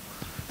badahembwa da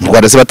mu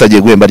Rwanda se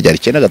batagiye guhemba ryari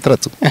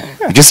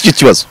 9 ibyo si cyo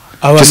kibazo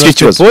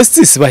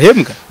posti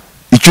bahembwa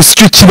icyo si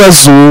cyo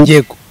kibazo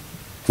yego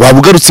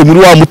wabugarutse muri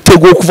wa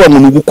mutego wo kuva ngo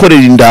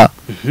nugukorera inda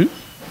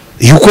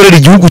iyo ukorera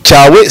igihugu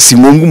cyawe si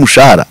ngombwa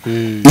umushahara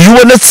iyo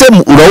ubonetse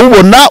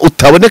urawubona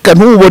utaboneka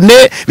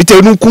ntubone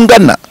bitewe n'uko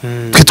ungana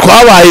twe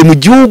twabaye mu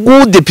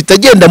gihugu depite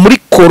agenda muri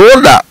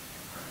Corona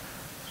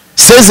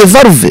 16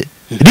 valve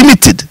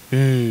limited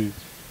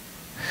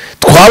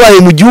twabaye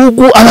mu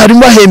gihugu abarimu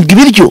bahembwa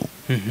ibiryo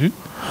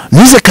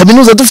nize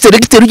kaminuza dufite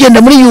regiteri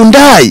ugenda muri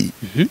Hyundai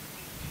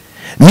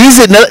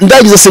nize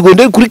ndagize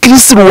secondaire kuri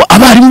Kristo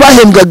abarimu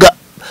bahembwaga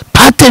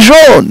pate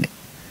jaune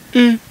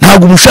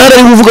ntabwo umushahara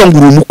ari uvuga ngo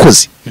uri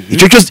umukozi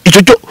icyo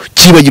cyo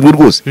kibagirwa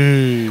rwose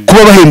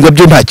kuba bahembwa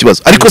byo nta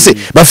kibazo ariko se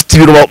bafite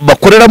ibiro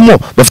bakoreramo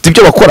bafite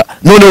ibyo bakora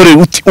none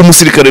rero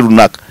umusirikare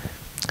runaka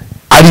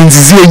ari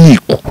inzizi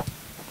y'inkiko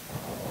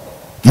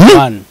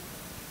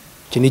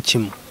cyo ni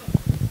kimwe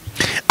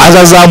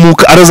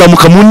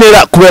arazamuka mu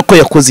ntera kubera ko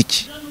yakoze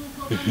iki.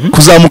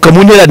 Kuzamuka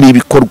mu ntera ni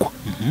ibikorwa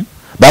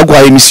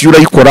baguhaye misiyo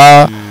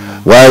urayikora,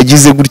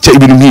 wagize gutya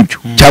ibintu nk'ibyo,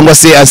 cyangwa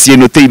se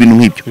ancienneté ibintu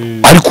nk'ibyo,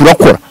 ariko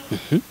urakora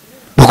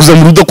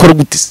bakuzamura udakora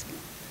gute se.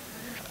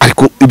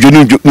 Ariko ibyo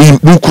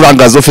ni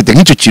ukurangaza ufite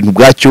nk'icyo kintu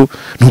ubwacyo,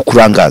 ni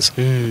ukurangaza,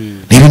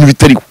 ni ibintu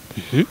bitariho.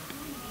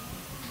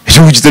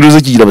 Igihugu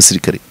kitariho kigira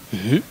abasirikare,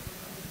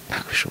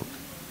 ntabwo bishoboka.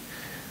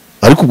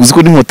 Ariko uguzi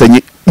ko n'inkotanyi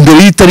mbere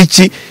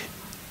y'itariki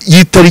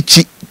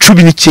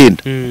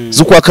 19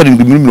 z'ukwa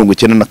karindwi muri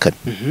 1994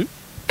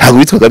 ntabwo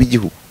bitwaga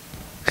b'igihugu.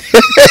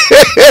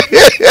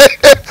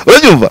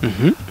 Uranyumva?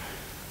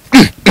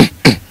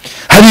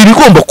 Hari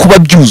ibigomba kuba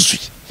byuzuye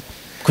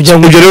kugira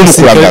ngo rero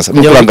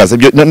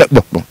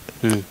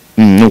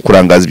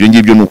nukurangaza ibyo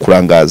ngibyo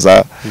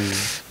nukurangaza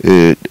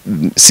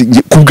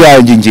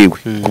kubwanjye ngewe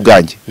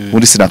kubwanjye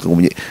muri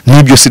sinakagumye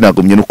nibyo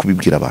sinagumye no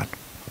kubibwira abantu.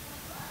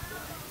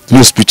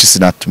 Niyo speech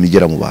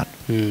sinatumigera mu bantu.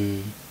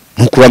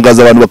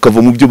 Nukurangaza abantu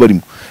bakava mu byo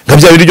barimo. Nka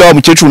bya biri byo wa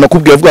mukecuru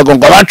nakubwiye avuga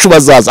ngo abacu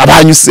bazaza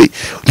abanyuse.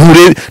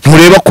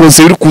 Ntureba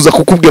konse uri kuza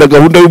kukubwira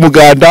gahunda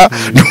y'umuganda,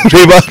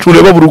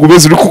 ntureba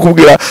burugumeze uri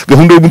kukubwira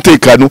gahunda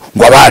y'umutekano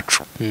ngo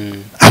abacu.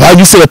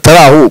 Abanyuse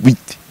bataraho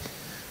bite.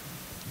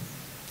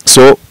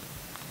 So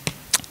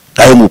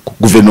ayo muko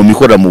guverinoma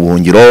ikora mu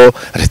buhungiro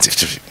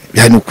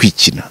yani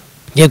kwikina.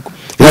 Yego.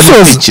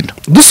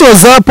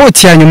 Dusoza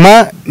poti ya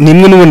nyuma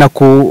nimwe n'ubona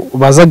ko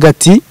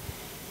bazagati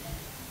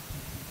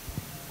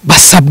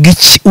basabwa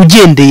iki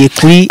ugendeye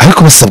kuri,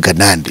 ariko basabwa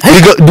nande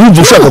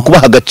ndumva ushaka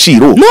kubaha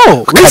agaciro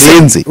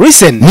karenze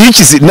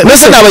niki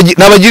nese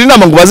nabagira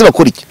inama ngo baze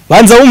bakora iki.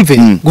 Banza wumve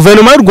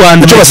guverinoma y'u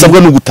Rwanda icyo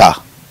basabwa no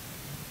gutaha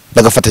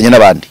bagafatanya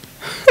n'abandi.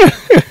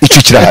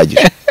 Icyo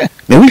kirahagije.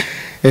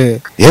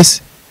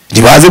 Yes,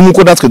 ntibaze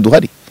nkuko natwe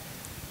duhari.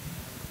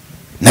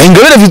 Na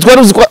Ingabire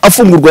Victoire uzi ko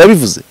afungurwa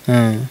yabivuze.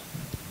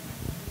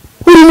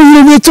 Uri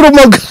mu metero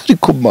magari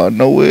ko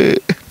mana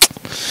we.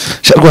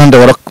 Rwanda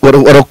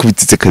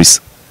warakubititse kabisa.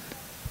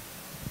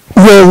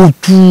 Wewe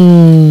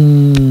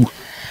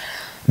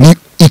ni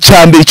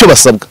icyambere icyo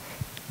basabwa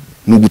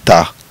no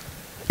gutaha.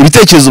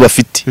 Ibitekerezo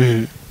bafite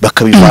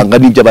bakabivanga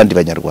n'ibyo abandi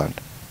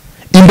banyarwanda.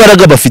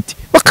 Imbaraga bafite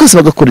bakaza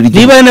bagakorera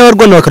igihugu. Niba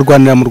n'abarwana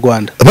bakarwanira mu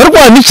Rwanda.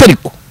 Abarwana iki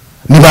ariko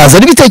nibaza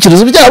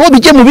n'ibitekerezo byabo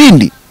bijye mu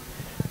bindi.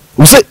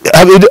 Use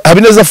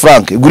Habineza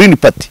Frank Green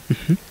Party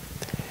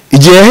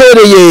igihe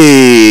yahereye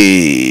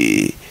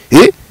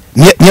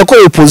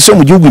nyakoye opposition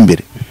mu gihugu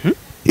imbere.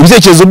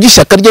 Ibitekerezo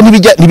by'ishyaka rye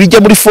nibijya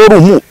muri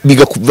forum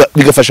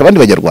bigafasha abandi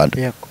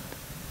banyarwanda.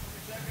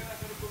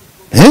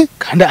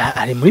 Kandi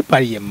ari muri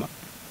parliament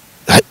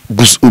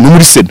no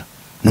muri sena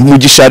no mu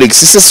gishare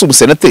se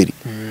umusenateri.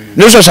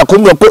 Niyo ushaka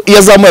kumbwira ko iyo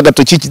azamuye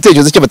agatoki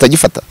igitekerezo cye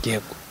batagifata.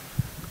 Yego.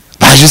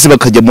 Baje se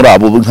bakajya muri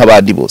abo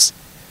nk'abandi bose.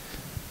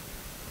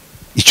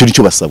 Icyo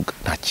nicyo basabwa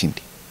nta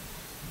kindi.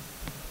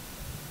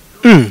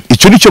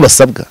 Icyo nicyo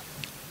basabwa.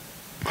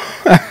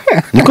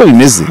 Niko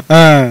bimeze.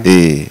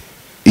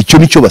 Icyo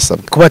nicyo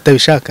basabwa. Kuba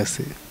batabishaka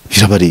se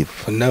birabareba.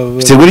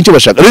 Biterwa n'icyo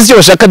bashaka. Rero icyo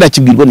bashaka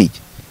nakibwirwa n'iki.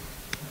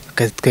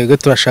 Twebwe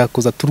turashaka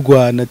kuza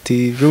turwana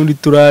ati rundi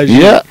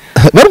turaje.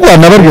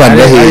 Barwana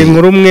ari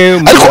muri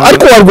umwe.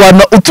 Ariko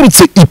warwana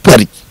uturutse i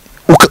Paris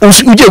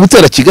ugiye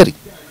gutera Kigali.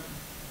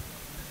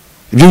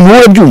 Ibyo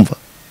ntuwe byumva.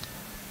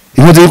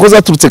 Imodoka ko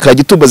zaturutse ka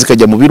Gitumba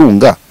zikajya mu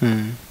Birunga.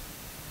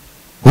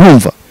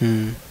 Urumva?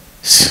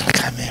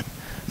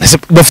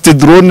 Bafite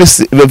drone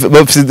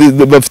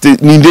bafite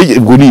n'indege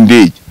ubwo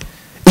n'indege.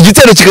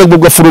 Igitero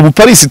kikagurwa from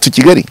Paris to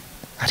Kigali.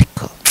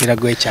 Ariko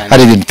biragoye cyane.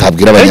 Hari ibintu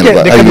tabwira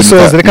abanyarwanda.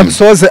 Reka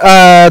dusoze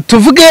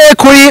tuvuge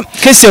kuri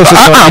question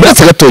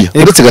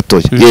uretse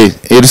gatoya.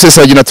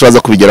 Rusesabagina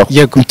turaza kubigeraho.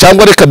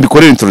 Cyangwa reka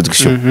mbikorere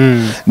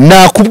introduction.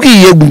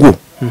 Nakubwiye ngo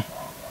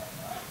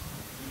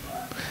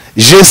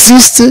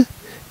j'insiste,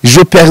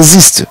 je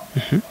persiste.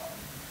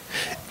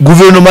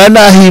 Guverinoma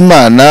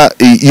n'ahimana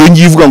iyo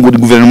ngivuga ngo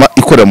guverinoma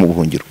ikora mu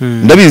buhungiro.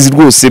 Ndabizi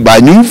rwose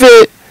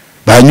banyumve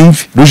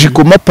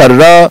rujikoma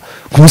parra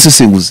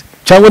nk'umusesenguzi.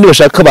 Cyangwa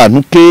nibashaka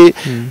abantu ke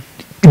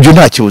ibyo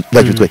ntacyo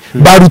bagitwaye.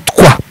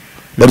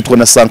 Barutwa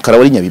na Sankara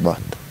wari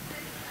Nyabimata.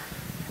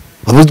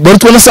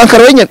 Barutwa na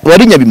Sankara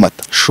wari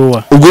Nyabimata.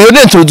 Sure. Ubwo yo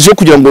n'introduction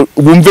kugira ngo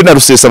bumve na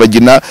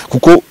Rusesabagina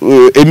kuko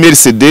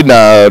MRCD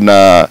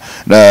na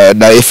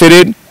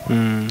FRN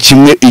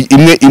kimwe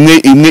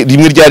imwe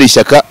rimwe ryari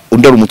ishyaka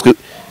undi ari umutwe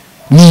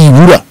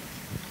nibura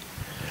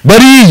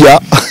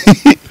buriya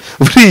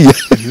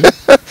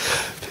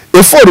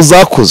effort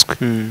zakozwe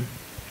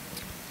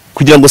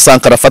kugira ngo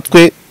Sankara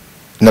afatwe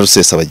na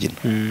Rusesabagina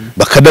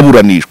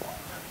bakadaburanishwa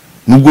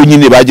nubwo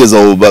nyine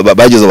bagezaho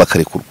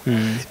bakarekurwa.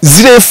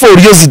 Zire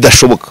effort yo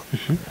zidashoboka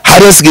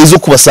hari hasigaye zo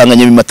kubasanga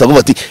Nyabimata ngo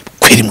bati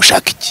kweri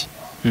mushaka iki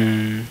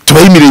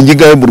tubaye imirenge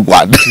ngaye mu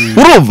Rwanda.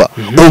 Urumva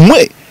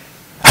umwe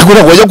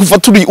agora wajya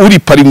gufata uri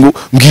pari ngo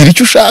mbwira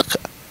icyo ushaka.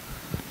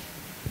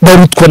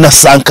 Barutwa na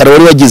Sankara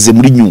wari wageze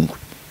muri Nyungwe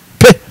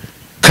pe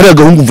kare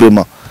gahungu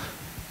vraiment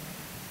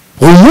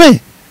umwe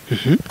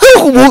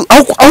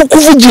aho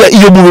kuvugira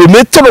iyo mu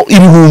metero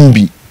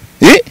ibihumbi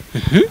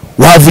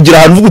wavugira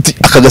ahantu uvuga uti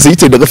aka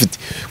gasegiteri ndagafite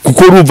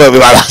kuko urumva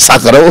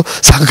barasakaraho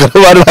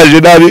bari baje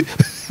nabi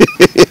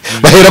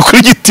bahera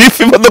kuri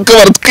gitifu imodoka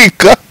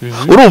baratwika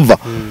urumva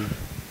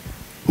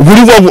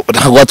buri ngo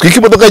ntabwo watwika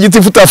imodoka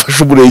y'igitifu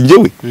utafashe umurenge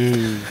we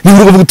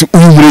niba uvuga uti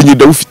uyu murenge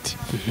ndawufite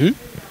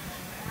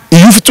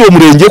iyo ufite uwo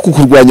murenge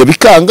kukurwanya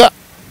bikanga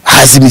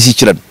hazi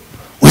imishyikirano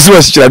uzi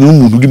washyikirana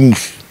n'umuntu uri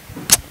mufi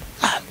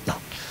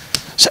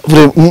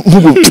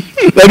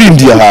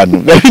narindiye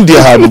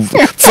ahantu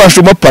fashe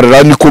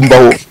amaparara niko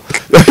mbaho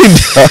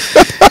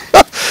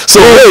so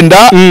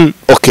wenda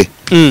okay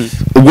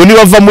ubwo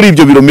niba bava muri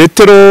ibyo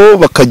birometero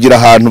bakagira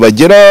ahantu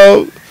bagera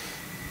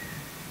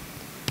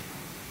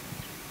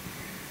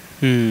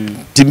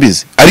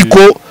timbizi ariko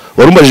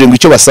warumbaje ngo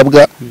icyo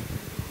basabwa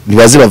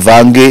nibaze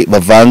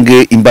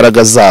bavange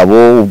imbaraga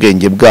zabo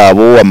ubwenge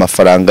bwabo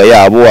amafaranga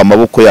yabo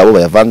amaboko yabo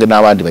bayavange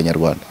n'abandi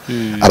banyarwanda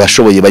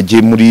abashoboye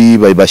bagiye muri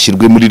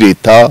bashyirwe muri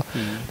leta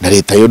na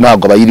leta yo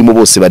ntabwo abayirimo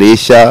bose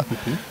bareshya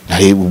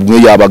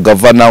umwe yaba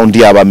gavana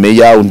undi yaba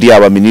meya undi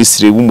yaba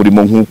ministre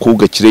w'umurimo nk'uko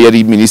Gakire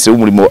yari ministre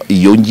w'umurimo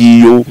iyo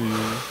ngiyo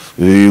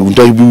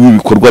undi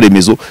w'ibikorwa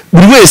remezo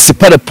buri wese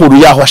paraporo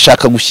yaho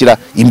ashaka gushyira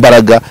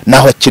imbaraga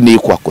naho akeneye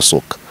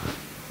kwakosoka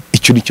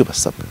icyo nicyo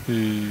basabwa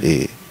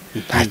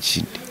nta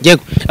kindi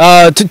yego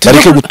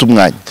tareke guta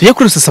umwanya tujye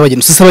kuri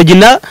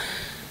Rusesabagina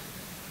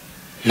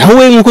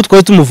nawe nk'uko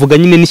twari tumuvuga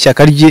nyine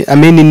n'ishyaka rye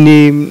amene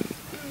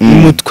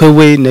n'umutwe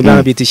we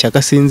n'ababita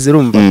ishyaka sinzi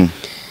urumva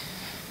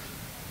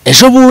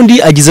ejo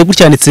bundi agize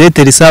gutya ndetse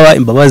leta risaba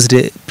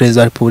imbabazi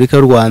Perezida wa Repubulika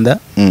y'u Rwanda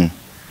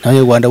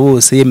n'abanyarwanda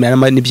bose yemera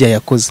n'ibyo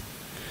yakoze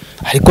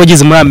ariko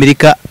ageze muri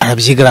Amerika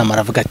arabyigarama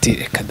aravuga ati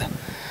reka da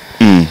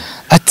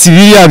ati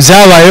biriya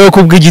byabayeho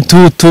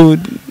kubw'igitutu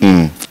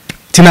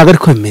ntabwo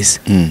ariko bimeze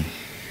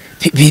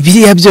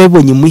biriya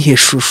byabonye muri iyo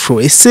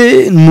shusho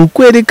ese ni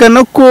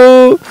ukwerekana ko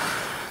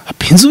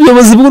apinze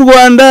ubuyobozi bw'u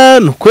Rwanda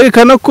ni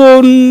ukwerekana ko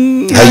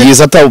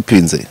hagize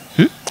atawupinze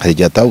hari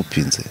igihe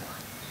atawupinze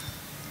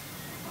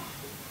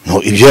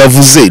no ibyo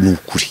yavuze ni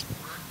ukuri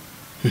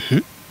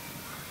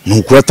ni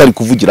ukuri atari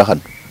kuvugira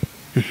hano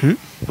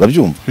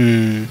urabyumva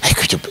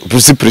ariko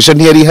icyo pressure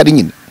ntiyari ihari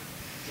nyine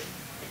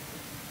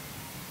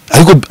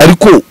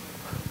ariko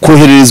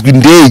kohererezwa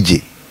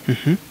indege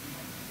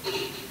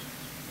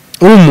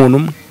uri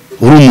umuntu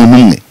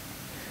umwe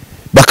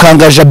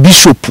bakangaja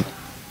bishop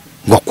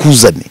ngo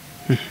akuzane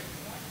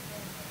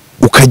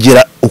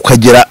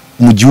ukagera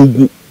mu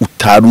gihugu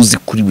utaruzi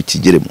kuri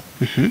bukigeremo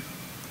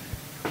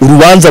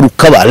urubanza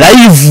rukaba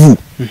live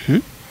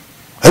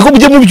ariko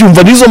mujye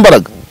mubyumva n'izo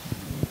mbaraga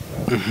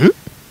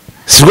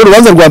sirwo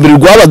urubanza rwa mbere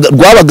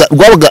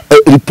rwabaga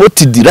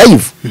reported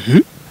live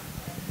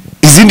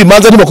izindi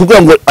manza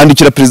ntibakubwira ngo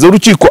andikira perezida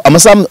w'urukiko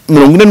amasaha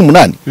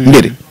 48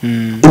 mbere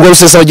urwo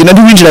Rusesabagina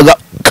ntiwinjiraga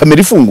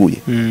kamera ifunguye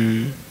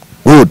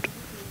good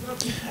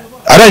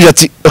aranje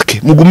ati okay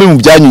mugume mu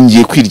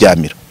byanyingiye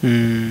kwiryamira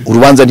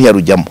urubanza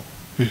ntiyarujyamo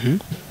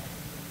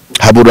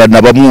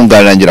haburana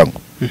bamwunganira ngira ngo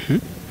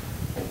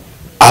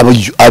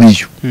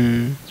abiyo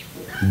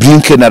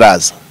Blinken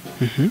naraza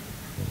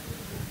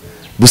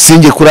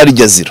businge kurari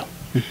jazira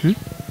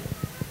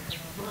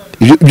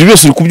ibyo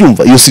byose uri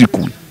kubyumva iyo siri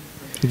kuwe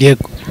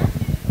yego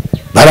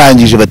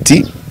barangije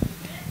bati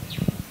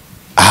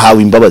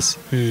ahawe imbabazi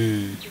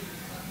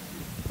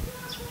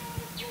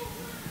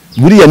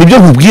buriya nibyo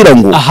nkubwira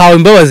ngo ahawe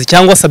imbabazi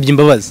cyangwa asabye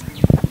imbabazi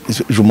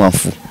je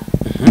m'enfou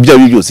ibyo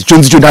byose icyo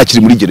nzi cyo nta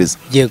kiri muri gereza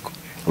yego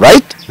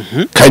right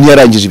kandi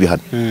yarangije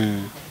ibihano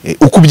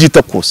uko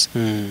byita kose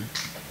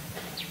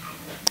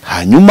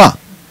hanyuma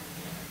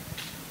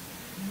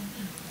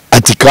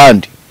ati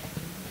kandi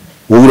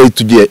wowe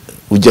urahita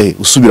ujya he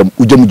usubira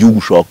ujya mu gihugu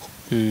ushaka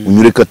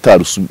unyure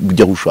Qatar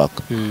ujya aho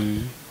ushaka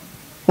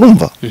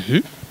urumva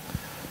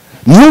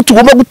niyo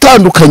tugomba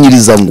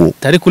gutandukanyiriza ngo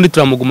tari kundi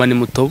turamugumana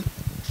mutobo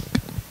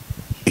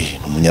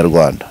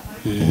umunyarwanda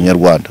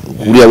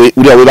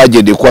uriya we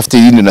bagendeye ko afite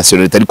yindi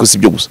nationality ariko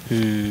sibyo gusa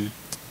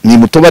ni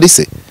mutobo ari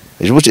se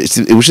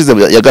ubushize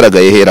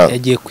yagaragaye hera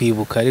yagiye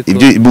kwibuka ariko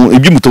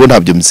ibyo mutobo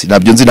ntabyo nzi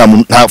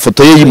nta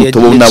foto ye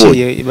y'umutobo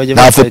nabonye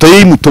nta foto ye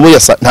y'umutobo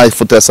nta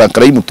foto ya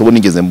Sankara y'umutobo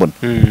nigeze mbona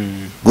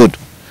good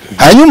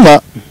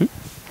hanyuma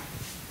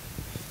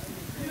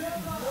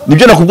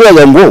nibyo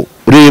nakubwiraga ngo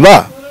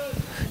reba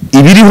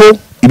ibiriho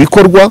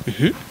ibikorwa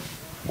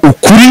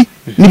ukuri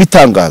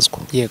n'ibitangazwa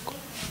yego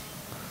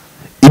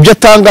ibyo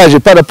atangaje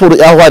paraporo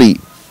aho ari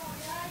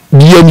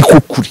niyo niko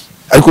kuri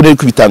ariko nari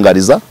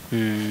kubitangariza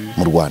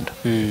mu Rwanda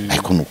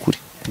ariko nukuri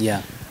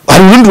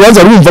hari urundi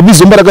rubanza rumva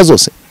bizo mbaraga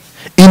zose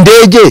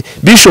indege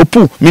bishop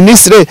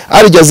ministre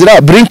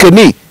arjazira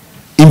Blinken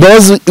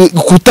imbabazi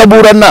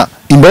kutaburana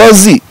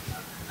imbabazi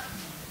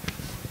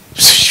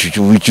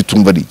icyo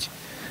tumva riki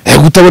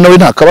gutabona we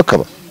nta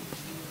kabakaba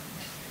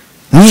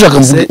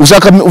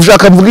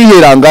ushaka mvuga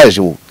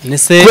iherangaje wowe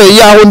kwe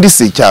yaho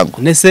ndise cyangwa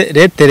nese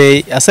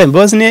letere asa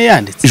imbabazi niyo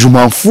yanditse je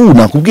m'enfou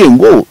nakubwiye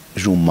ngo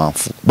je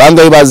m'enfou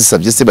bangaye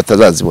bazisabye se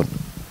batazazibona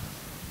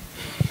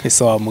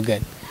ese wa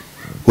mugani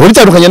wowe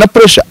bitandukanye na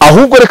pressure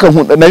ahubwo reka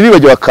nari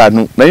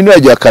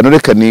nibagiwe akantu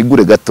reka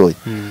nigure gatoya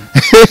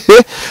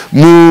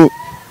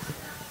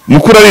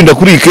mukuru arinda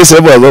kuri iyi kese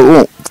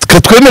yavugaga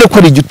twemere ko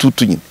ari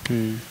igitutu nyine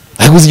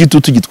ariko uzi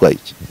igitutu gitwaye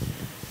iki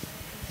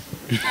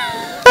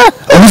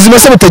ubuzima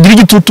se butagira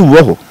igitutu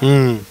bubaho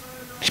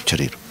ibyo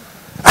rero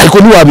ariko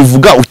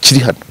ntiwabivuga ukiri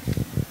hano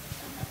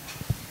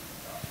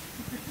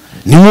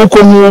ni nk'uko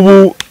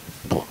nk'ubu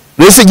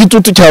mbese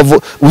igitutu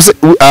cyavo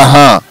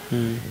aha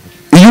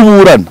iyo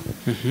uburana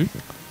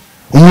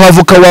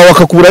umwavoka wawe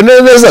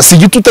akakuburana neza si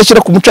igitutu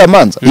ashyira ku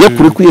mucamanza iyo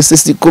akure ku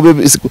SSC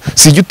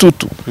si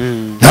igitutu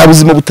nta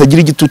buzima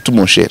butagira igitutu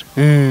mu nshera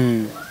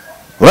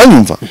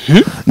uranyumva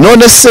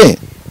none se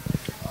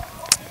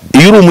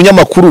iyo uri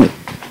umunyamakuru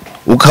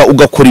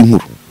ugakora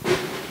inkuru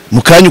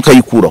mu kanya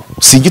ukayikuraho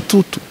si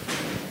igitutu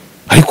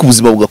ariko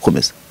ubuzima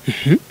bugakomeza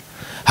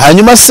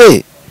hanyuma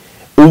se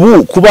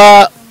ubu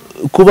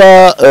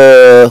kuba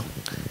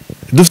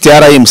dufite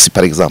RMC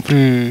par exemple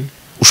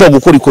ushobora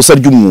gukora ikosa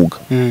ry'umwuga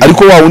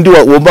ariko wa wundi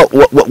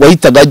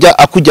wahitaga ajya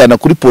akujyana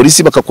kuri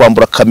polisi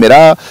bakakwambura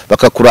kamera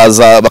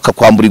bakakuraza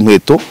bakakwambura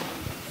inkweto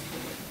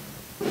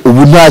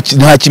ubu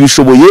nta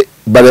kibishoboye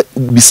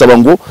bisaba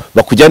ngo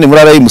bakujyane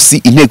muri RMC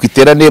inteko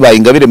iterane ba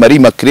Ingabire Marie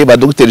Macre ba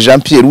Dr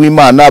Jean Pierre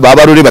Uwimana ba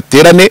Barore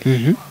baterane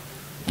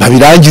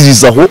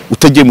babirangirizaho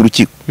utagiye mu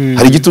rukiko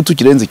hari igitutu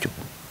kirenze cyo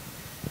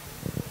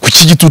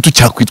kuki igitutu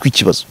cyakwitwa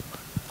ikibazo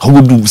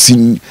ahubwo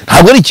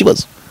ntabwo ari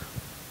ikibazo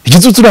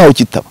igitutu naho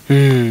kitaba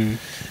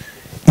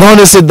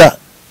none se da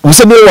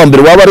ubuse niwe wa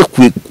mbere waba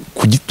arekuye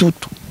ku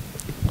gitutu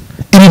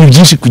ibintu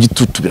byinshi ku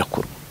gitutu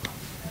birakora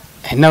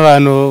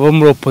n'abantu bo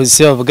muri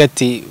opposition bavuga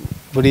ati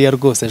buriya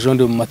rwose ejo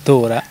ndi mu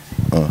matora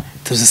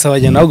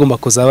Rusesabagina nawe agomba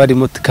kuzaba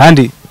arimo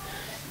kandi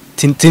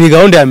ni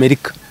gahunda ya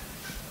Amerika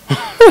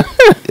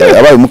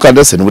abaye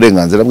umukandida se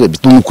n'uburenganzira bwe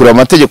tumukurira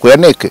amategeko ya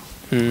neke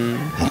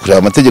mukurira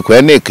amategeko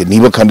ya neke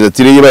niba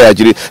kandidatire yiba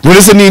yakire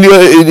none se niba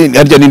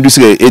harya nindi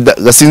usigaye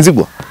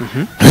gasinzigwa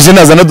none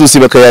nazana dosi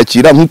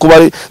bakayakira nkuko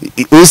bari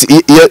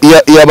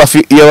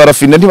ya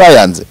barafina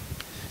ntibayanze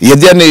iya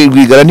Diane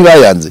Rwigara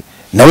ntibayanze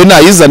nawe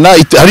nayizana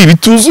hari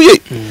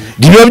bituzuye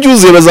niba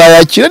byuzuye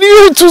bazayakira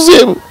niba bituzuye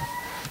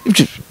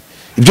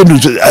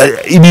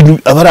ibintu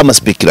aba ari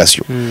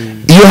amaspekulation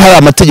iyo hari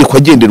amategeko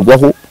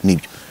agenderwaho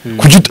nibyo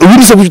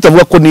uburuse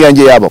kutavuga ko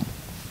niyange yabamo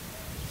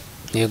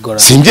yego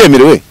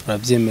simbyemerewe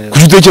urabyemerewe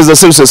kujutekereza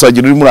se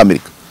Rusesabagina uri muri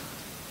Amerika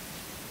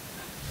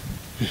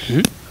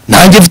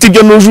nanjye mfite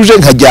ibyo nujuje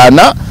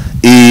nkajyana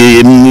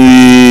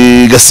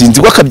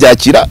gasinzigwa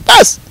akabyakira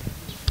basi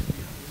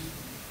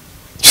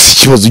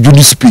ikibazo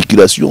ni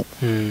speculation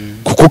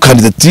kuko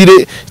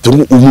kandidatire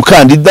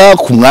umukandida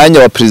ku mwanya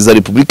wa president wa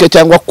Republika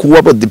cyangwa kuwa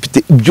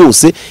abadepite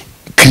byose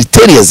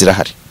criteria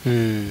zirahari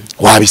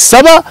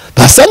wabisaba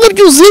basanga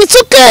byuzuye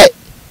cyoke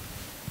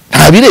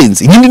nta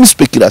birenze ibindi ni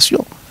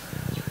speculation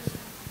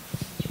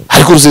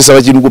ariko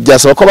Rusesabagina ubwo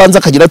byasaba ko abanza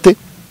akagira ate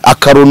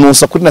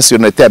akaronosa kuri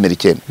nationalité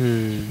américaine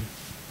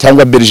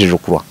cyangwa belge je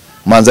crois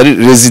manza ari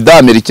résident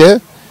américain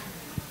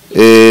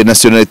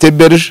nationalité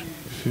belge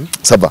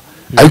saba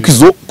ariko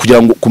izo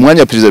kugira ngo ku mwanya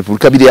wa president wa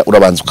Republika biriya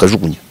urabanza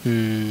ukajugunya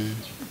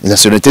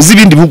nationalité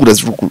z'ibindi bihugu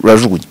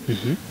urajugunya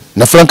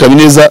na Frank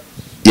Habineza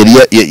yari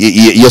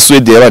ya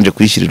Sweden yabanje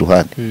kuyishyira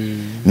iruhande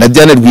na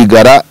Diane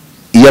Rwigara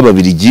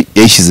iy'ababirigi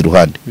yayishyize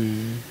iruhande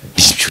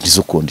ibyo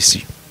nizo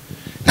condition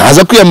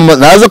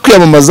naza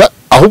kwiyamamaza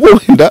ahubwo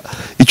wenda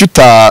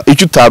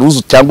icyo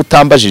utaruzi cyangwa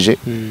utambajije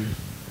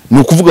ni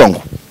ukuvuga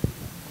ngo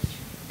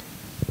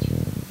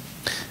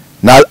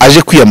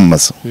aje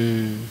kwiyamamaza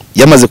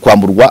yamaze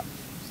kwamburwa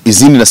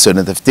izindi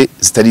nationalité afite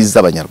zitari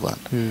iz'abanyarwanda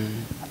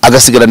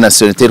agasigara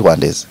nationalité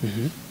rwandaise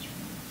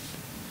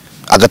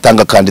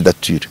agatanga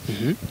candidature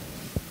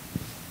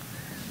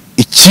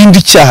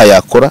ikindi cyaha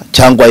yakora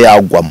cyangwa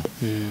yagwamo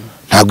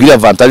ntabwo iri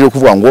avantage yo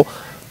kuvuga ngo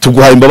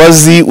tuguhaye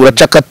imbabazi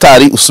uraca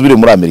Katari usubire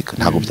muri Amerika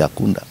ntabwo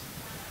byakunda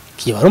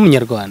kiyo ari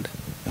umunyarwanda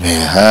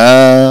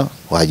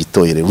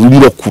wagitoyere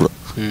urakura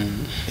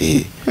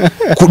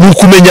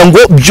kumenya ngo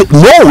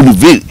no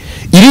nivel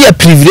iriya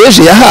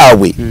privilege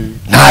yahawe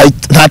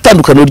nta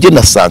tandukaniro rye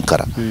na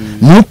Sankara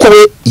nuko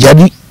we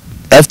yari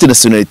afite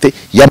nationalité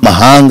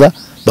y'amahanga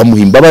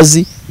bamuha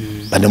imbabazi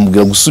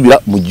banamubwira gusubira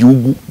mu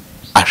gihugu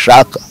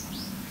ashaka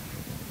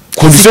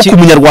condition ku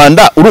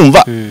munyarwanda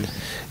urumva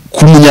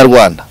ku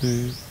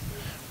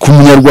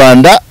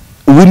munyarwanda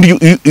ubundi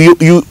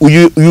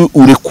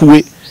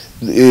urekuwe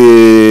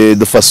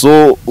de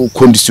façon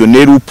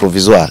conditionnelle ou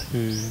provisoire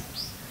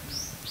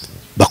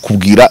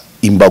bakubwira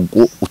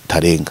imbago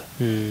utarenga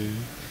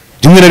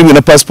rimwe na rimwe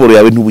na passport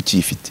yawe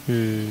ntubukifite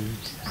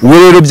uwo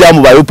rero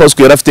byamubayeho passport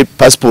yari afite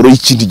passport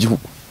y'ikindi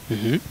gihugu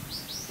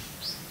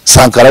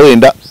Sankara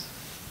wenda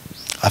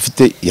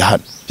afite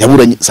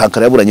yaburanye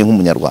Sankara yaburanye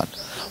nk'umunyarwanda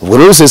ubwo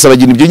rero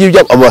Rusesabagina ibyo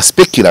ngibyo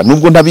abaspekira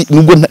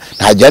nubwo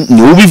ntajya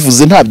ni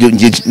ubivuze ntabyo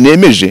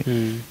nemeje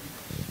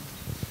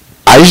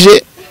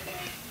aje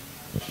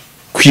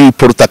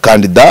kwiporta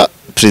candidat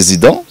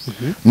president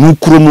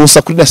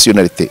nukuronosa kuri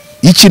nationalité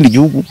y'ikindi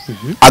gihugu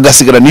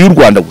agasigara ni y'u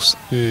Rwanda gusa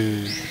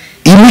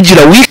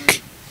imugira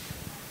week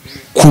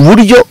ku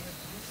buryo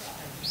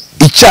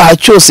icyaha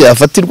cyose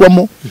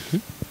yafatirwamo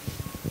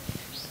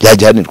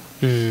yajyanirwa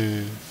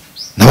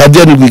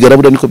n'abajyana Rwigara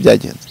bura niko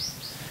byagenze.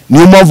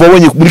 Niyo mpamvu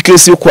wabonye muri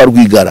kesi yo kwa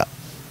Rwigara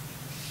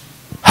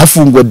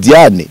hafungwa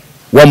Diane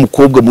wa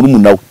mukobwa muri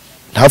umunawe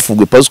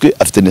ntafungwe paswe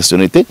afite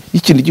nationalité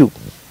y'ikindi gihugu.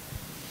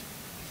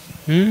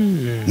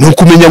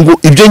 Nukumenya ngo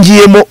ibyo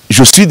ngiyemo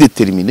je suis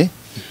déterminé.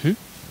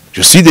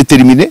 Je suis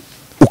déterminé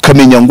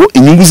ukamenya ngo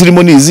inyungu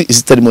zirimo nizi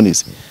izitarimo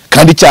nizi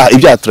kandi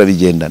ibyaha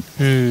turabigendana.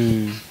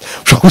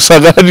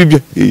 Usanga hari ibyo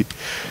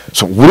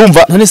so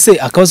urumva none se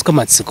akabazo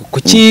k'amatsiko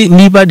kuki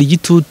niba ari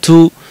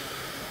igitutu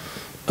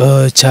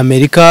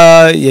cy'Amerika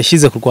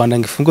yashyize ku Rwanda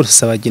ngo ifungure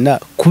Rusesabagina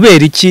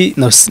kubera iki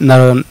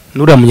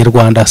n'uriya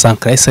munyarwanda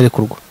Sankara yese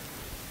arekurwa?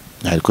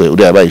 Ariko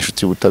uriya yabaye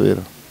inshuti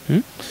y'ubutabera.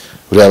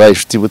 Uriya yabaye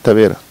inshuti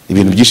y'ubutabera.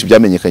 Ibintu byinshi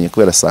byamenyekanye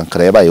kubera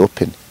Sankara yabaye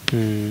open.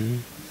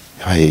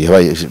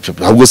 Yabaye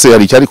ahubwo se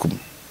hari cyari kumwe.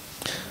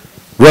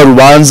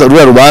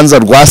 Ruriya rubanza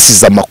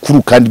rwasize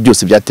amakuru kandi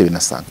byose byatewe na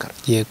Sankara.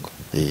 Yego.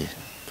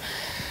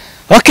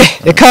 Okay,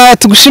 reka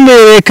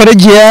tugushimire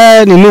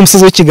Karegeya, ni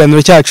n'umusozi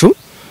w'ikiganiro cyacu.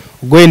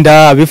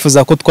 Gwenda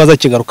abifuza ko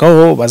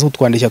twazakigarukaho baza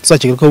kutwandikira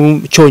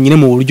tuzakigarukaho cyonyine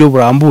mu buryo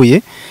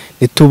burambuye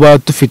nituba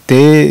dufite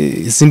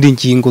izindi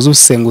ngingo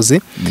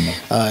z'ubusenguzi.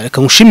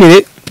 Reka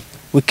ngushimire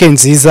weekend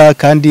nziza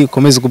kandi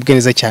ukomeze kubwe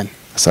neza cyane.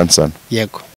 Asante sana. Yego.